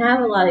not going to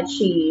have a lot of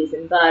cheese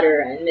and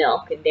butter and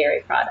milk and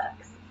dairy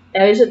products.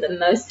 Those are the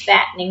most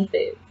fattening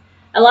foods.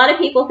 A lot of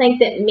people think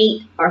that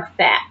meat are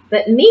fat,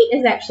 but meat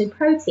is actually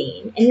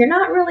protein, and you're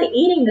not really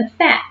eating the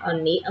fat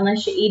on meat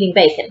unless you're eating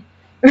bacon.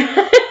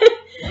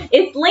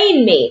 It's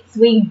lean meats.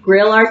 We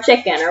grill our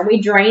chicken or we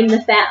drain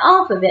the fat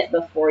off of it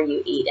before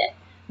you eat it.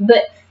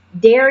 But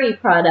dairy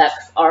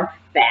products are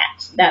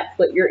fat. That's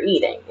what you're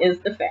eating, is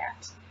the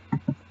fat.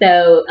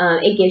 So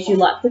it gives you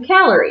lots of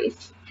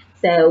calories.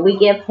 So we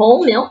give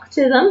whole milk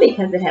to them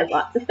because it has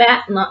lots of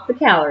fat and lots of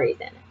calories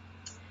in it.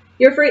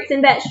 Your fruits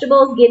and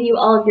vegetables give you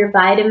all of your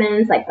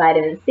vitamins like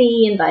vitamin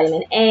C and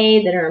vitamin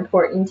A that are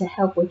important to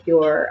help with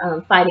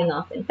your fighting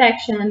off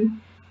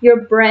infection.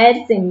 Your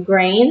breads and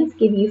grains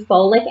give you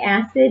folic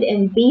acid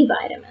and B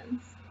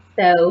vitamins.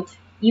 So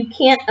you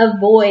can't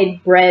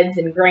avoid breads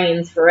and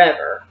grains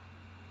forever.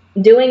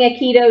 Doing a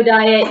keto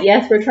diet,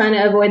 yes, we're trying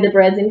to avoid the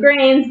breads and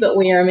grains, but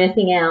we are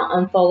missing out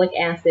on folic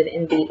acid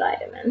and B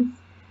vitamins.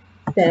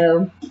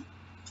 So,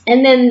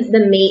 and then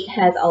the meat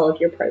has all of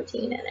your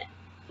protein in it.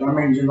 So that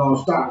means you're going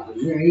to stop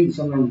because you're going to eat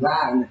some of them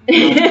vitamins.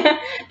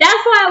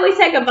 That's why we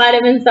take a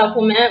vitamin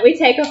supplement. We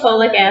take a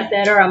folic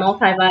acid or a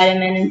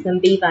multivitamin and some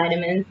B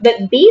vitamins.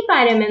 But B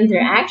vitamins are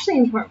actually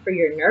important for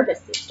your nervous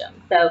system.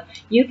 So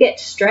you get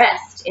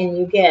stressed and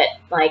you get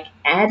like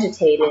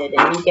agitated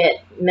and you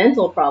get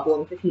mental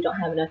problems if you don't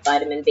have enough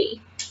vitamin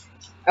B.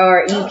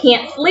 Or you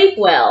can't sleep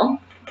well.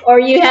 Or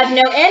you have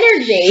no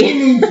energy.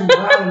 You need some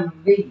vitamin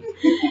D.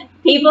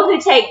 People who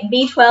take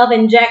B12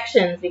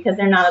 injections because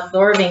they're not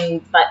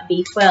absorbing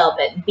B12,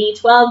 but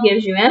B12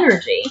 gives you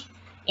energy.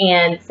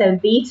 And so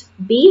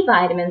B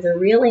vitamins are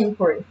really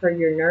important for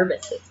your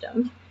nervous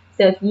system.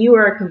 So if you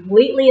are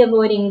completely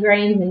avoiding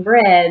grains and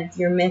breads,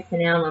 you're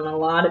missing out on a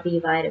lot of B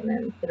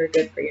vitamins that are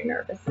good for your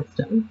nervous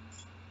system.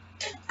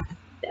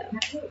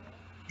 So.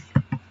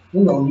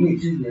 We're going to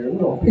get you there. We're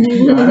going to pick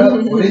you right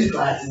up for this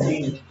class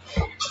again.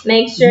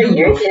 Make sure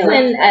you're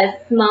doing a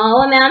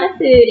small amount of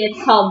food.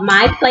 It's called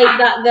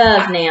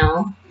myplate.gov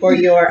now for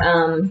your